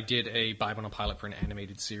 And I did a Bible and a pilot for an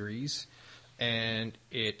animated series, and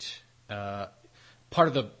part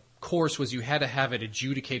of the course was you had to have it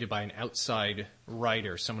adjudicated by an outside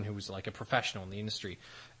writer, someone who was like a professional in the industry.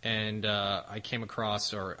 And I came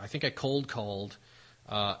across, or I think I cold called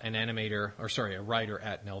a writer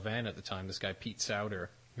at Nelvana at the time, this guy Pete Souter,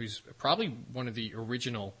 who's probably one of the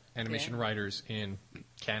original animation writers in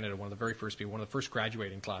Canada, one of the very first people, one of the first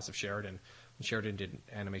graduating class of Sheridan. When Sheridan did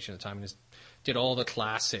animation at the time, and did all the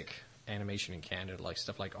classic animation in Canada,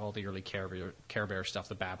 stuff like all the early Care Bear stuff,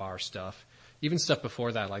 the Babar stuff, even stuff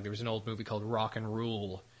before that. There was an old movie called Rock and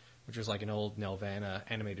Rule, which was an old Nelvana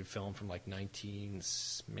animated film from 19,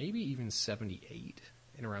 maybe even 78,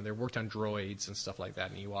 and around there. Worked on droids and stuff like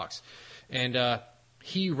that and Ewoks. And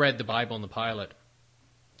he read the Bible and the pilot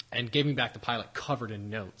and gave me back the pilot covered in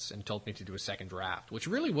notes and told me to do a second draft, which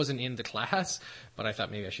really wasn't in the class, but I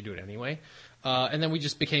thought maybe I should do it anyway. And then we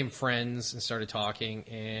just became friends and started talking,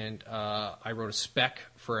 and I wrote a spec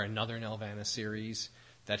for another Nelvana series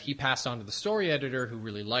that he passed on to the story editor, who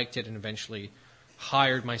really liked it, and eventually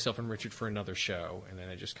hired myself and Richard for another show, and then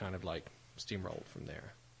I just kind of steamrolled from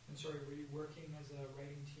there. And sorry, were you working as a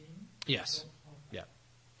writing team? Yes. Yeah.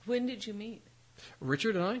 When did you meet?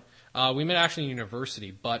 Richard and I, we met actually in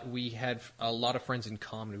university, but we had a lot of friends in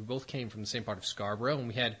common. We both came from the same part of Scarborough, and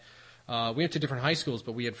we went to different high schools,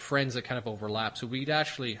 but we had friends that kind of overlapped. So we'd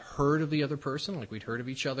actually heard of the other person, we'd heard of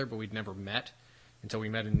each other, but we'd never met until we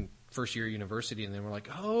met in first year university, and then we're like,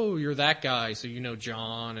 oh, you're that guy, so you know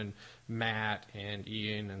John and Matt and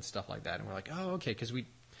Ian and stuff like that. And we're like, oh, okay, because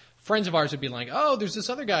friends of ours would be like, "Oh, there's this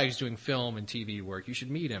other guy who's doing film and TV work. You should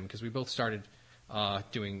meet him," because we both started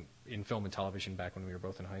doing in film and television back when we were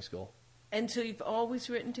both in high school. And so you've always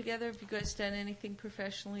written together? Have you guys done anything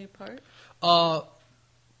professionally apart?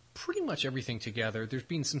 Pretty much everything together. There's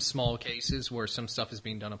been some small cases where some stuff is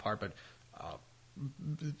being done apart, but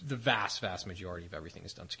the vast majority of everything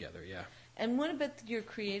is done together, yeah. And what about you're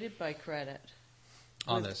created by credit?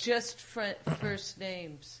 On With this. just first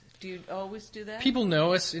names. Do you always do that? People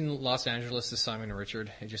know us in Los Angeles as Simon and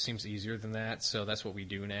Richard. It just seems easier than that, so that's what we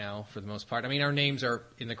do now for the most part. I mean, our names are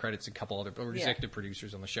in the credits, a couple other, but we're executive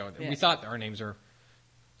producers on the show. Yeah. We thought our names are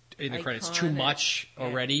in the credits too much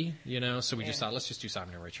already, so we just thought, let's just do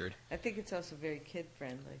Simon and Richard. I think it's also very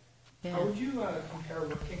kid-friendly. Yeah. How would you compare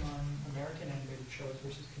working on American animated shows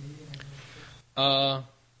versus Canadian animated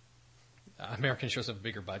shows? American shows have a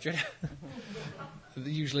bigger budget.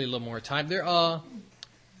 Usually a little more time.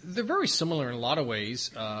 They're very similar in a lot of ways,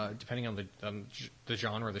 depending on the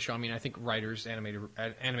genre of the show. I mean, I think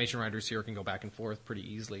animation writers here can go back and forth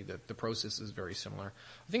pretty easily. The process is very similar.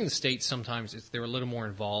 I think in the States sometimes they're a little more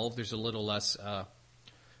involved. There's a little less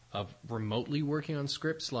of remotely working on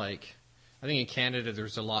scripts. Like, I think in Canada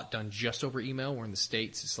there's a lot done just over email, where in the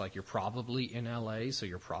States it's like you're probably in LA, so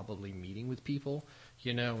you're probably meeting with people,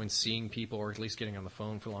 and seeing people, or at least getting on the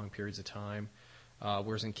phone for long periods of time.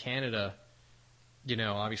 Whereas in Canada,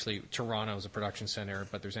 obviously Toronto is a production center,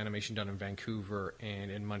 but there's animation done in Vancouver and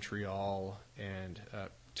in Montreal and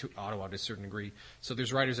to Ottawa to a certain degree. So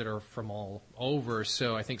there's writers that are from all over.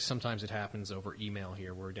 So I think sometimes it happens over email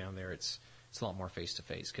here, where down there it's a lot more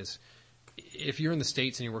face-to-face. Because if you're in the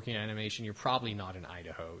States and you're working on animation, you're probably not in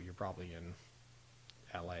Idaho. You're probably in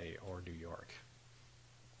LA or New York.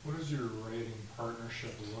 What does your writing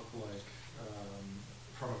partnership look like?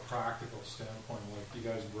 From a practical standpoint, like, do you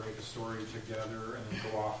guys break a story together and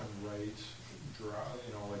then go off and write,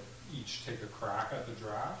 like each take a crack at the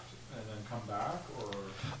draft and then come back,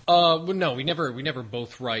 or? Well, no, we never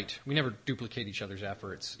both write. We never duplicate each other's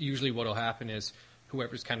efforts. Usually, what'll happen is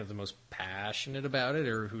whoever's kind of the most passionate about it,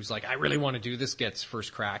 or who's like, I really want to do this, gets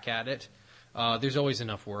first crack at it. There's always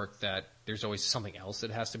enough work that there's always something else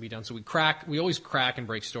that has to be done. So we always crack and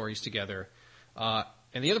break stories together.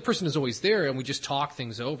 And the other person is always there, and we just talk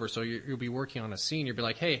things over. So you'll be working on a scene. You'll be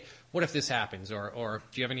like, hey, what if this happens? Or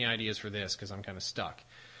do you have any ideas for this? Because I'm kind of stuck.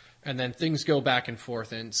 And then things go back and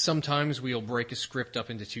forth. And sometimes we'll break a script up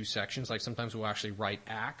into two sections. Like sometimes we'll actually write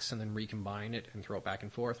acts and then recombine it and throw it back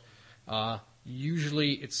and forth.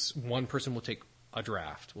 Usually it's one person will take a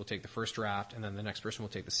draft. We'll take the first draft, and then the next person will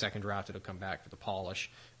take the second draft. It'll come back for the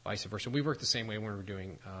polish, vice versa. We work the same way when we're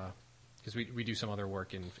doing because we do some other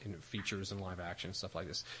work in features and live action and stuff like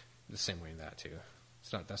this, the same way in that too.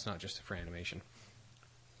 That's not just for animation.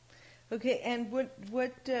 Okay, and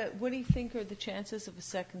what do you think are the chances of a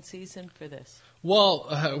second season for this?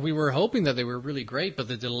 Well, we were hoping that they were really great, but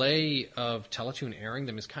the delay of Teletoon airing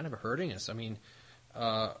them is kind of hurting us. I mean,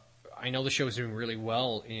 I know the show is doing really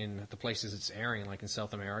well in the places it's airing, like in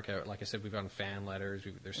South America. Like I said, we've gotten fan letters.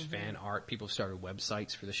 There's fan art. People have started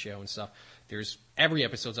websites for the show and stuff. Every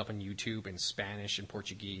episode's up on YouTube in Spanish and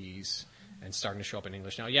Portuguese and starting to show up in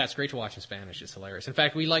English now. Yeah, it's great to watch in Spanish. It's hilarious. In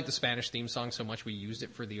fact, we like the Spanish theme song so much we used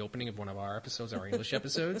it for the opening of one of our episodes, our English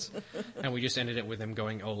episodes. And we just ended it with him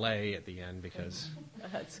going Olé at the end because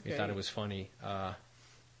we thought it was funny.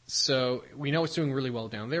 So we know it's doing really well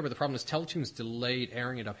down there, but the problem is Teletoon's delayed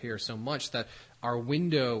airing it up here so much that our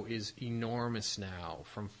window is enormous now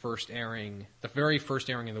from the very first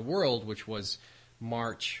airing in the world, which was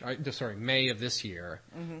May of this year,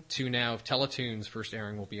 to now Teletoon's first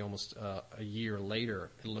airing will be almost a year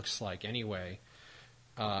later, it looks like anyway.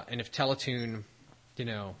 And if Teletoon,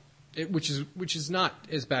 which is not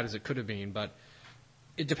as bad as it could have been, but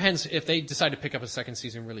it depends. If they decide to pick up a second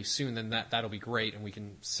season really soon, then that'll be great, and we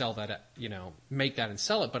can sell that, make that and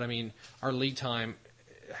sell it. But I mean, our lead time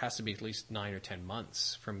has to be at least 9 or 10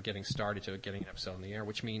 months from getting started to getting an episode on the air,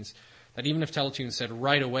 which means that even if Teletoon said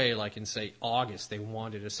right away, like in say August, they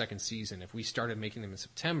wanted a second season, if we started making them in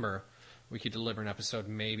September, we could deliver an episode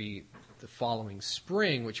maybe the following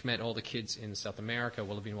spring, which meant all the kids in South America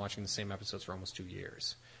will have been watching the same episodes for almost 2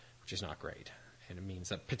 years, which is not great. And it means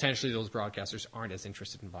that potentially those broadcasters aren't as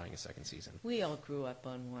interested in buying a second season. We all grew up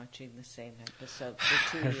on watching the same episode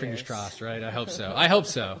for 2 years. Fingers crossed, right? I hope so. I hope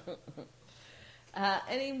so.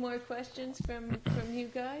 Any more questions from you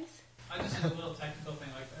guys? I just have a little technical thing.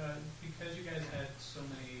 Like, because you guys had so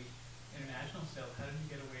many international sales, how did you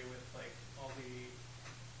get away with like all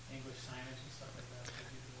the English signage and stuff like that?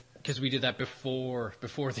 Because we did that before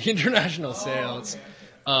the international sales.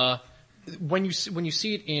 Okay. When you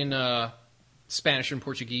see it in Spanish and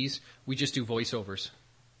Portuguese, we just do voiceovers.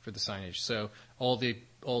 for the signage. So all the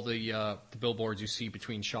billboards you see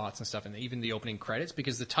between shots and stuff, and even the opening credits,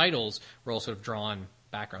 because the titles were all sort of drawn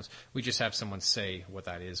backgrounds. We just have someone say what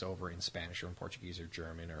that is over in Spanish or in Portuguese or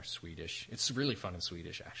German or Swedish. It's really fun in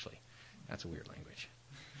Swedish, actually. That's a weird language.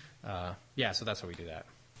 So that's how we do that.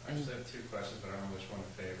 I just have two questions, but I don't know which one to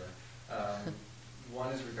favor.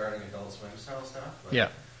 One is regarding Adult Swim style stuff. Yeah.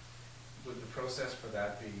 Would the process for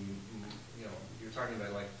that be, you're talking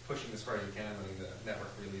about like pushing as far as you can, letting the network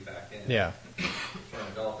really back in. Yeah. For an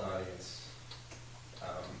adult audience,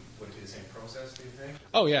 would it be the same process, do you think?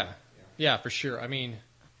 Oh, yeah. Yeah, for sure. I mean,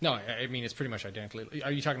 no, I mean, it's pretty much identical.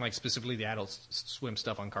 Are you talking like specifically the Adult Swim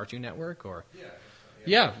stuff on Cartoon Network, or?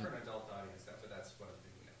 Yeah. For an adult audience, that's what I'm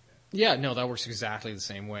thinking of. Yeah, no, that works exactly the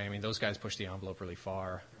same way. I mean, those guys push the envelope really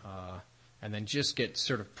far, and then just get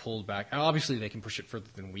sort of pulled back. Obviously, they can push it further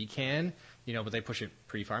than we can, but they push it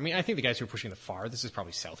pretty far. I mean, I think the guys who are pushing the farthest is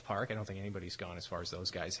probably South Park. I don't think anybody's gone as far as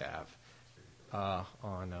those guys have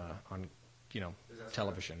on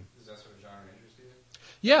television. Is that sort of genre interest to you?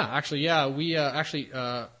 Yeah, actually, yeah. We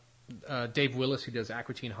Dave Willis, who does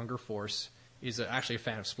Aqua Teen Hunger Force, is actually a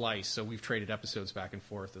fan of Spliced, so we've traded episodes back and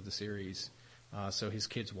forth of the series. So his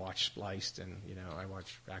kids watch Spliced, and I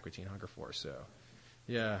watch Aqua Teen Hunger Force. So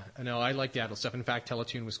yeah, I know I like the adult stuff. In fact,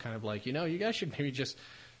 Teletoon was kind of like, you guys should maybe just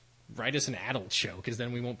write us an adult show, because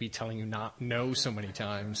then we won't be telling you not no so many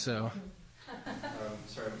times. So.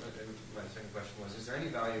 Sorry, my second question was: is there any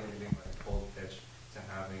value when you're doing like a cold pitch to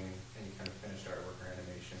having any kind of finished artwork or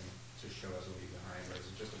animation to show us what you're behind, or is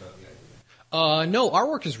it just about the idea? No,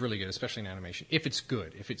 artwork is really good, especially in animation. If it's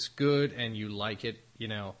good and you like it,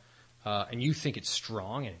 and you think it's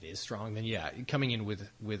strong, and it is strong, then yeah, coming in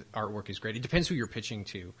with artwork is great. It depends who you're pitching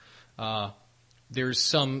to. There's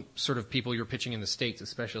some sort of people you're pitching in the States,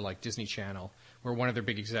 especially like Disney Channel, where one of their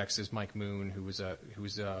big execs is Mike Moon, who was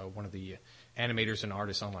one of the animators and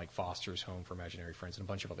artists on like Foster's Home for Imaginary Friends and a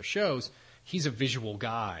bunch of other shows. He's a visual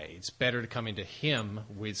guy. It's better to come into him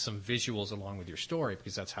with some visuals along with your story,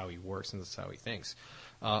 because that's how he works and that's how he thinks.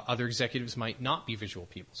 Other executives might not be visual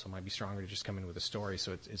people, so it might be stronger to just come in with a story.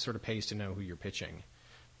 So it sort of pays to know who you're pitching.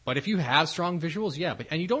 But if you have strong visuals, yeah,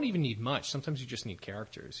 and you don't even need much. Sometimes you just need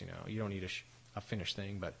characters. You don't need a finished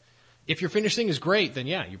thing. But if your finished thing is great, then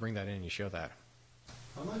yeah, you bring that in and you show that.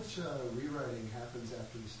 How much rewriting happens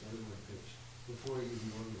after the storyboard pitch before you even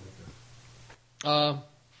go like that?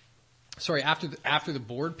 Sorry, after the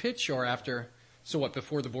board pitch, or after? So what?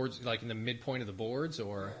 Before the boards, like in the midpoint of the boards,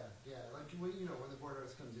 or? Yeah, like when the board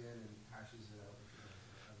artist comes in and hashes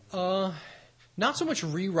it out. Not so much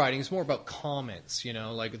rewriting. It's more about comments.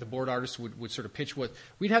 Like the board artist would sort of pitch what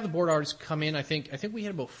we'd have the board artist come in. I think we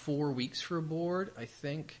had about 4 weeks for a board. I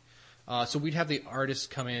think so. We'd have the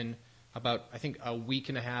artist come in about a week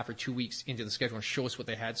and a half or 2 weeks into the schedule and show us what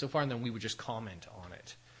they had so far, and then we would just comment on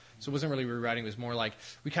it. So it wasn't really rewriting. It was more like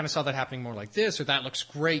we kind of saw that happening more like this, or that looks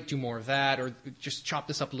great, do more of that, or just chop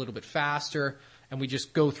this up a little bit faster, and we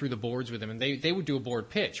just go through the boards with them. And they would do a board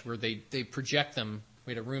pitch where they project them.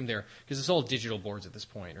 We had a room there, because it's all digital boards at this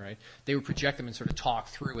point, right? They would project them and sort of talk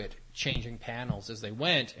through it, changing panels as they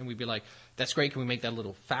went, and we'd be like, that's great, can we make that a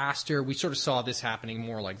little faster? We sort of saw this happening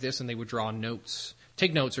more like this, and they would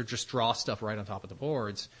take notes or just draw stuff right on top of the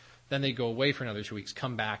boards. Then they'd go away for another 2 weeks,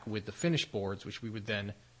 come back with the finished boards, which we would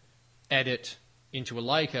then edit into a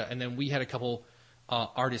Leica, and then we had a couple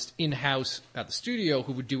artists in-house at the studio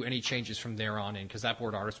who would do any changes from there on in, because that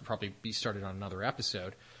board artist would probably be started on another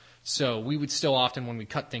episode. So we would still often, when we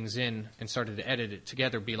cut things in and started to edit it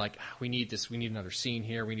together, be like, we need this, we need another scene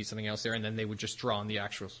here, we need something else there, and then they would just draw on the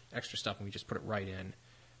actual extra stuff, and we just put it right in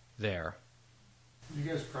there. Were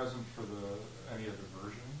you guys present for any other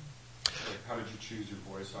version? Like, how did you choose your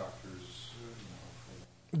voice actors?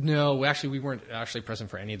 No, actually, we weren't actually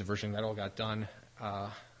present for any of the version. That all got done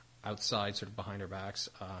outside, sort of behind our backs,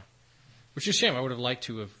 which is a shame. I would have liked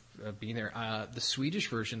to have been there. The Swedish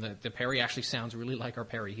version, the Perry actually sounds really like our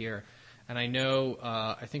Perry here. And I know,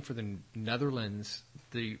 I think for the Netherlands,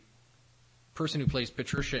 the person who plays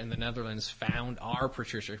Patricia in the Netherlands found our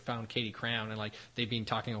Patricia, found Katie Crown, and like they'd been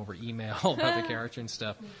talking over email about the character and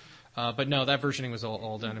stuff. But no, that versioning was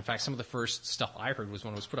all done. In fact, some of the first stuff I heard was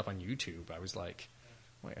when it was put up on YouTube. I was like,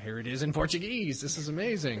 well, here it is in Portuguese. This is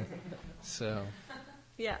amazing. So,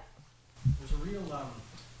 yeah. There's a real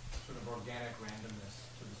sort of organic randomness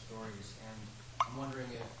to the stories, and I'm wondering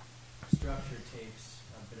if structure takes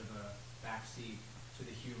a bit of a backseat to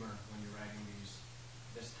the humor when you're writing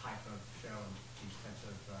this type of show and these types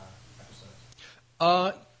of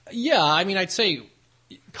episodes. Yeah, I mean, I'd say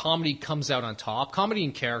comedy comes out on top. Comedy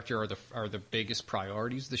and character are the biggest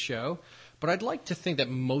priorities of the show, But I'd like to think that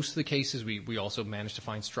most of the cases we also managed to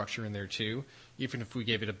find structure in there too, even if we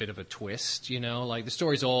gave it a bit of a twist, like the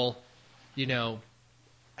stories all,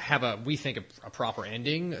 have we think a proper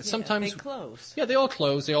ending. Sometimes they close. Yeah, they all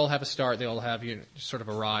close. They all have a start. They all have sort of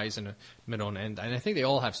a rise and a middle and end. And I think they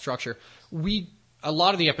all have structure. A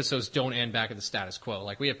lot of the episodes don't end back at the status quo.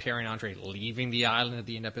 Like we have Perry and Andre leaving the island at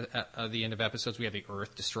the end of episodes. We have the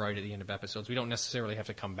Earth destroyed at the end of episodes. We don't necessarily have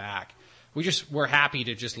to come back. We're happy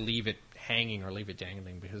to just leave it hanging or leave it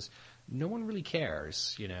dangling because no one really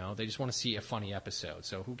cares. They just want to see a funny episode.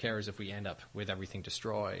 So who cares if we end up with everything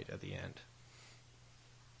destroyed at the end?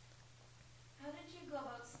 How did you go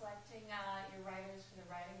about selecting your writers for the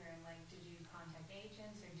writing room? Like, did you contact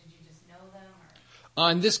agents or did you just know them?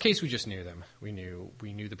 Or? In this case, we just knew them. We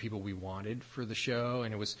knew the people we wanted for the show,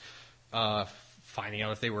 and it was finding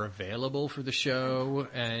out if they were available for the show,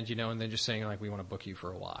 and and then just saying like we want to book you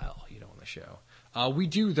for a while, on the show. We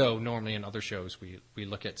do though normally in other shows we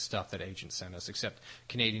look at stuff that agents send us, except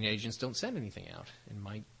Canadian agents don't send anything out. In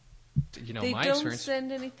my they my don't experience,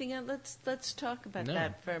 send anything out. Let's talk about No.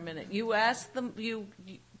 that for a minute. You ask them you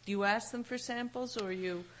ask them for samples, or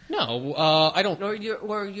you no, I don't. or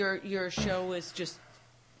your show is just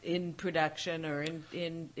in production or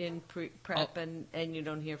in prep and you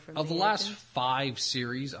don't hear from Of the agents? last 5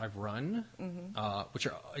 series I've run, which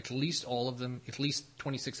are at least all of them, at least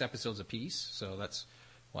 26 episodes apiece. So that's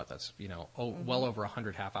well over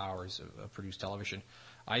 100 half hours of produced television.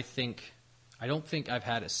 I don't think I've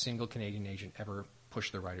had a single Canadian agent ever push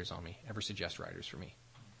their writers on me, ever suggest writers for me.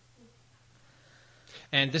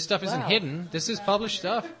 And this stuff isn't Wow. hidden. This is published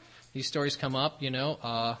stuff. These stories come up,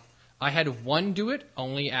 I had one do it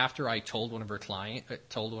only after I told one of her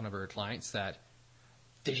clients that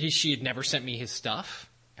she had never sent me his stuff,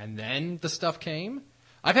 and then the stuff came.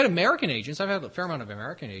 I've had American agents. I've had a fair amount of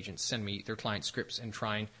American agents send me their client scripts and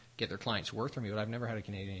try and get their clients' work from me, but I've never had a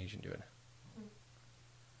Canadian agent do it.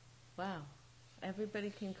 Wow. Everybody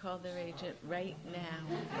can call their agent right now.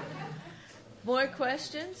 More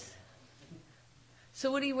questions? So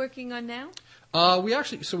what are you working on now? We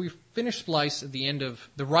finished Spliced at the end of,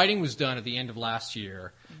 the writing was done at the end of last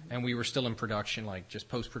year, and we were still in production, like just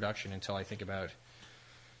post-production until I think about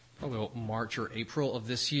March or April of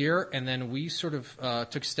this year, and then we sort of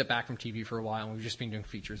took a step back from TV for a while, and we've just been doing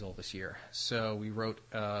features all this year. So we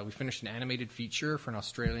finished an animated feature for an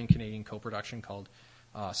Australian-Canadian co-production called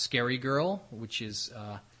Scary Girl, which is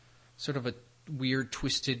sort of a weird,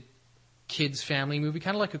 twisted kids family movie,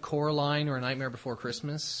 kind of like a Coraline or A Nightmare Before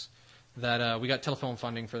Christmas. That we got telephone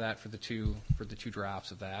funding for that for the two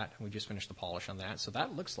drafts of that, and we just finished the polish on that. So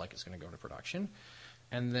that looks like it's going to go to production.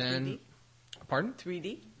 And then, 3D? Pardon?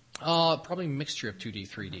 3D? Probably a mixture of 2D,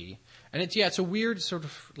 3D, and it's a weird sort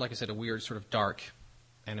of, like I said, a weird sort of dark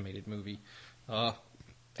animated movie.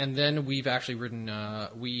 And then we've actually written.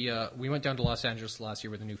 We went down to Los Angeles last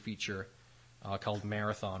year with a new feature called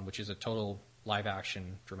Marathon, which is a total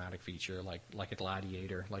live-action dramatic feature, like a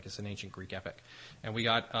Gladiator, like it's an ancient Greek epic. And we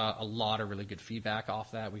got a lot of really good feedback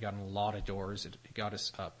off that. We got in a lot of doors. It got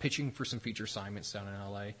us pitching for some feature assignments down in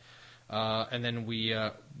L.A. And then we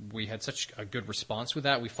had such a good response with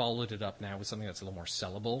that. We followed it up now with something that's a little more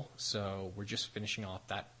sellable. So we're just finishing off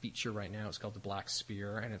that feature right now. It's called The Black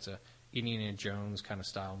Spear, and it's a Indiana Jones kind of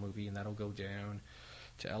style movie, and that'll go down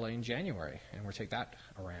to L.A. in January. And we'll take that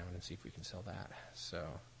around and see if we can sell that. So...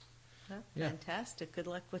 Yeah. Fantastic. Good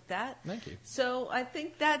luck with that. Thank you. So I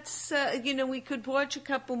think that's, we could watch a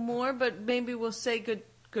couple more, but maybe we'll say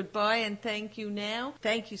goodbye and thank you now.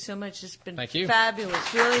 Thank you so much. It's been Thank you.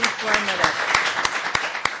 fabulous, really informative.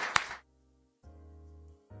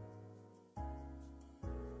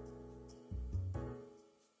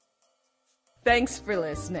 Thanks for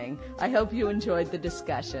listening. I hope you enjoyed the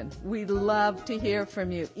discussion. We'd love to hear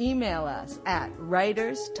from you. Email us at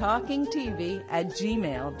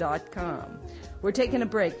writerstalkingtv@gmail.com. We're taking a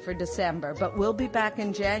break for December, but we'll be back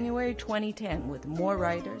in January 2010 with more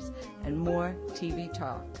writers and more TV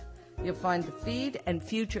talk. You'll find the feed and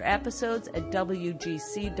future episodes at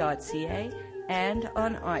wgc.ca and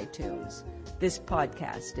on iTunes. This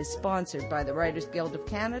podcast is sponsored by the Writers Guild of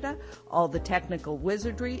Canada. All the technical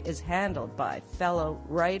wizardry is handled by fellow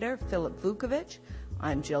writer Philip Vukovic.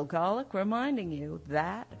 I'm Jill Golick, reminding you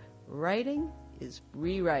that writing is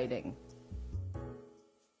rewriting.